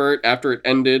to convert after it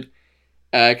ended,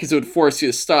 because it would force you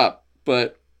to stop,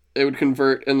 but it would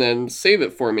convert and then save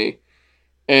it for me.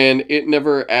 And it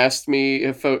never asked me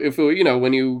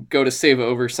when you go to save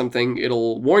over something,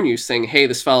 it'll warn you saying, hey,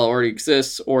 this file already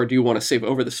exists, or do you want to save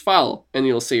over this file? And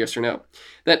you'll say yes or no.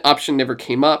 That option never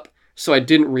came up, so I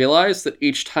didn't realize that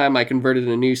each time I converted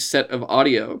a new set of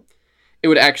audio, it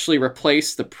would actually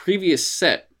replace the previous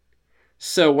set.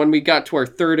 So when we got to our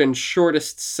third and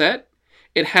shortest set,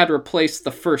 it had replaced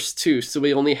the first two, so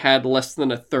we only had less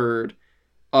than a third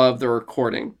of the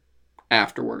recording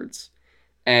afterwards.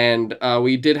 And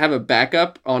we did have a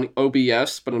backup on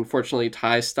OBS, but unfortunately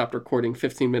Ty stopped recording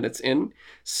 15 minutes in,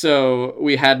 so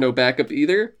we had no backup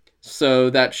either. So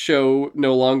that show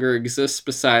no longer exists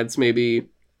besides maybe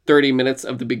 30 minutes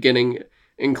of the beginning,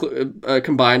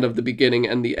 combined of the beginning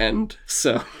and the end.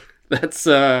 So that's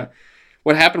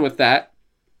what happened with that.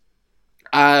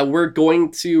 We're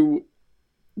going to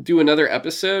do another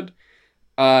episode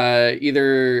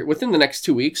either within the next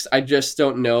 2 weeks. I just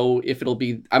don't know if it'll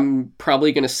be... I'm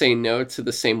probably going to say no to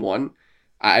the same one.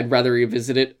 I'd rather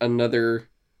revisit it another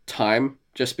time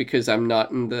just because I'm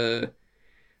not in the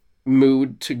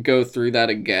mood to go through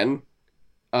that again.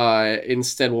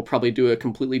 Instead, we'll probably do a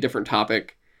completely different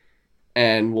topic,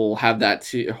 and we'll have that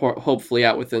to hopefully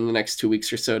out within the next 2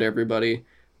 weeks or so to everybody.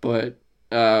 But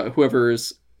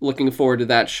whoever's looking forward to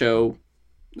that show,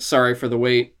 sorry for the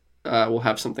wait. We'll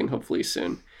have something hopefully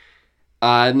soon.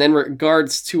 And then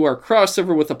regards to our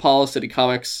crossover with Apollo City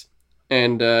Comics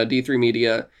and D3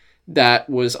 Media, that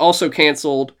was also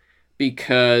canceled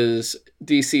because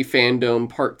DC Fandom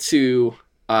Part 2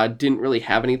 didn't really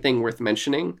have anything worth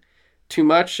mentioning too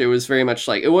much. It was very much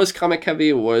like, it was comic heavy,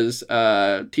 it was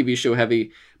TV show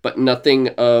heavy, but nothing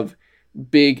of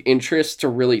big interest to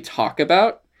really talk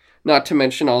about. Not to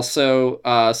mention also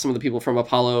some of the people from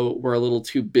Apollo were a little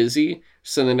too busy,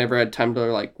 so they never had time to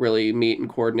like really meet and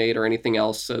coordinate or anything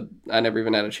else. So I never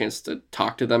even had a chance to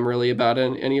talk to them really about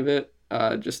any of it.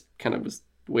 Just kind of was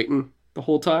waiting the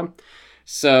whole time.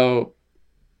 So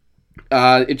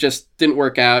it just didn't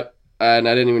work out. And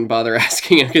I didn't even bother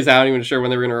asking it because I wasn't even sure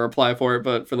when they were going to reply for it,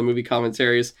 but for the movie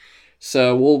commentaries.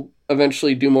 So we'll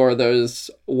eventually do more of those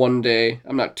one day.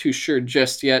 I'm not too sure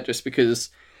just yet, just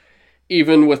because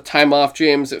even with time off,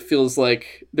 James, it feels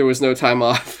like there was no time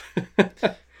off.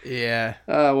 Yeah.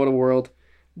 What a world.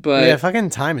 But yeah,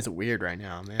 fucking time is weird right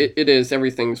now, man. It is.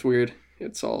 Everything's weird.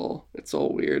 It's all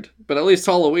weird. But at least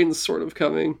Halloween's sort of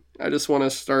coming. I just want to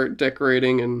start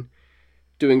decorating and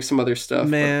doing some other stuff.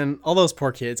 Man, all those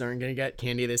poor kids aren't going to get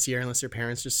candy this year unless their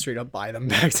parents just straight up buy them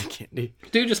bags of candy.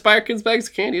 Dude, just buy your kids bags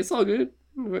of candy. It's all good.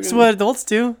 That's what adults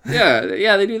do. Yeah,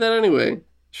 they do that anyway.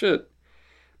 Shit.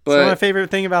 But so my favorite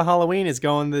thing about Halloween is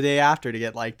going the day after to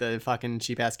get like the fucking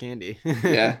cheap ass candy.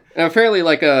 Yeah. And apparently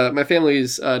like my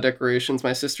family's decorations,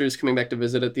 my sister's coming back to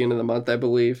visit at the end of the month, I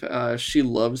believe. She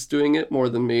loves doing it more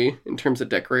than me in terms of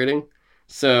decorating.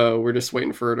 So we're just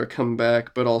waiting for her to come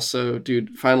back. But also,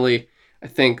 dude, finally, I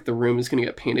think the room is going to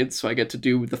get painted, so I get to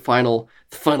do the final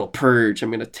purge. I'm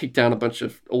going to take down a bunch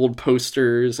of old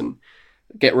posters and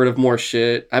get rid of more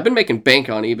shit. I've been making bank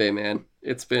on eBay, man.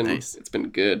 It's been nice. It's been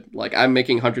good. Like, I'm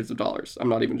making hundreds of dollars. I'm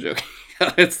not even joking.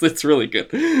 it's really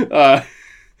good.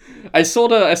 I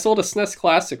sold a SNES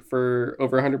Classic for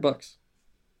over $100.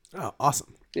 Oh,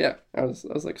 awesome. Yeah, I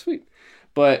was like, sweet.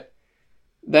 But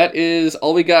that is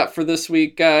all we got for this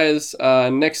week, guys.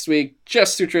 Next week,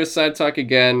 just Sutro Sidetalk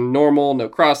again. Normal, no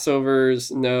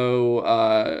crossovers, no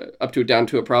up to it, down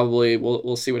to it. Probably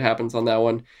we'll see what happens on that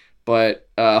one. But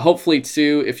hopefully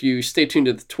too, if you stay tuned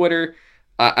to the Twitter.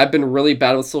 I've been really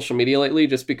bad with social media lately,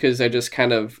 just because I just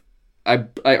kind of I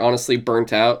honestly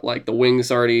burnt out. Like the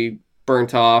wings already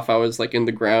burnt off. I was like in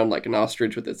the ground like an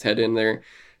ostrich with its head in there.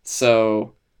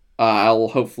 So I'll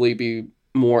hopefully be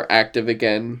more active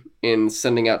again in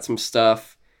sending out some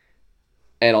stuff,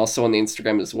 and also on the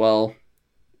Instagram as well.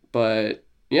 But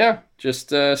yeah, just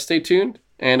stay tuned.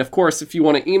 And of course, if you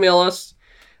want to email us,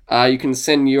 you can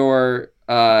send your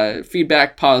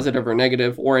feedback, positive or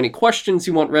negative, or any questions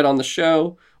you want read on the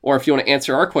show, or if you want to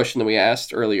answer our question that we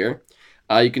asked earlier,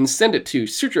 you can send it to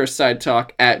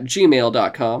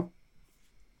sutrosidetalk@gmail.com.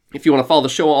 If you want to follow the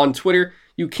show on Twitter,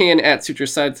 you can at Sutro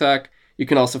Sidetalk. You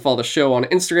can also follow the show on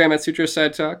Instagram at Sutro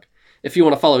Sidetalk. If you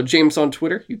want to follow James on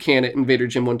Twitter, you can at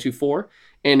InvaderJim124.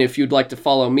 And if you'd like to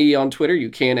follow me on Twitter, you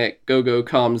can at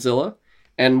GoGoComzilla.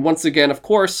 And once again, of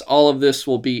course, all of this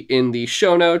will be in the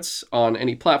show notes on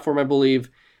any platform, I believe,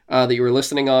 that you were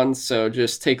listening on. So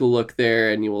just take a look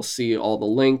there and you will see all the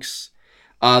links.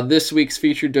 This week's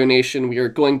featured donation, we are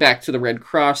going back to the Red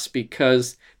Cross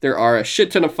because there are a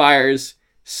shit ton of fires.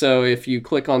 So if you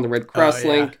click on the Red Cross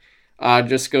link,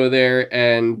 just go there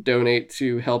and donate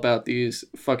to help out these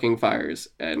fucking fires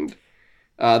and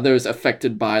those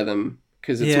affected by them.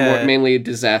 Because it's mainly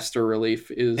disaster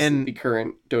relief is the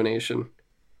current donation.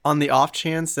 On the off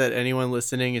chance that anyone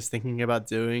listening is thinking about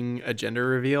doing a gender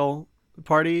reveal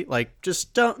party, like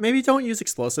just don't use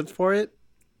explosives for it.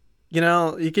 You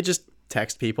know, you could just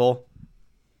text people.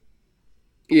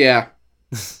 Yeah.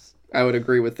 I would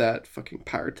agree with that. Fucking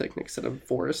pyrotechnics out of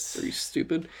forests. Are you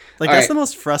stupid? Like, All that's right. the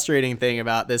most frustrating thing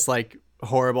about this, like,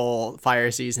 horrible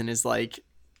fire season is, like,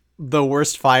 the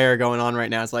worst fire going on right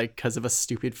now is, like, because of a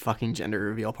stupid fucking gender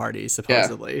reveal party, Yeah.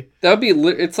 supposedly. That would be,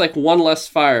 it's like one less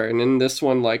fire. And in this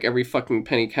one, like every fucking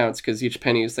penny counts because each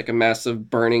penny is like a massive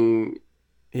burning,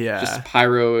 just Yeah.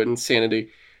 pyro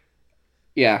insanity.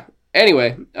 Yeah.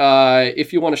 Anyway,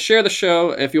 if you want to share the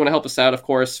show, if you want to help us out, of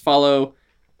course, follow,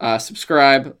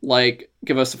 subscribe, like,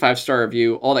 give us a 5-star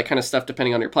review, all that kind of stuff,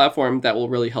 depending on your platform. That will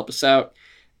really help us out.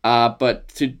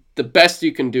 But the best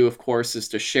you can do, of course, is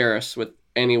to share us with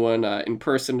anyone in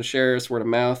person, to share us word of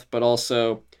mouth, but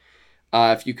also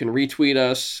if you can retweet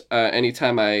us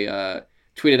anytime I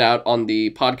tweet it out on the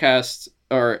podcast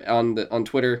or on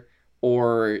Twitter,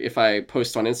 or if I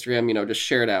post on Instagram, just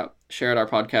share it out. Share out our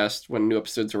podcast when new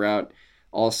episodes are out.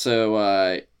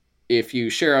 Also, if you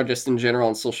share out just in general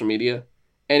on social media,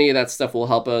 any of that stuff will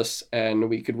help us, and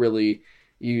we could really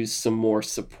use some more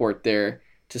support there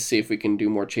to see if we can do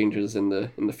more changes in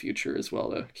the future as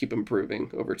well to keep improving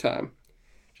over time.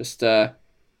 Just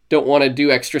don't want to do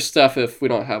extra stuff if we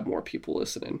don't have more people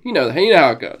listening. You know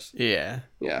how it goes. Yeah.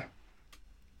 Yeah.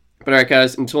 But all right,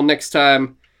 guys. Until next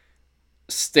time,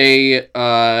 stay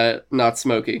not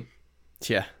smoky.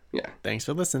 Yeah. Yeah. Thanks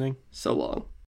for listening. So long.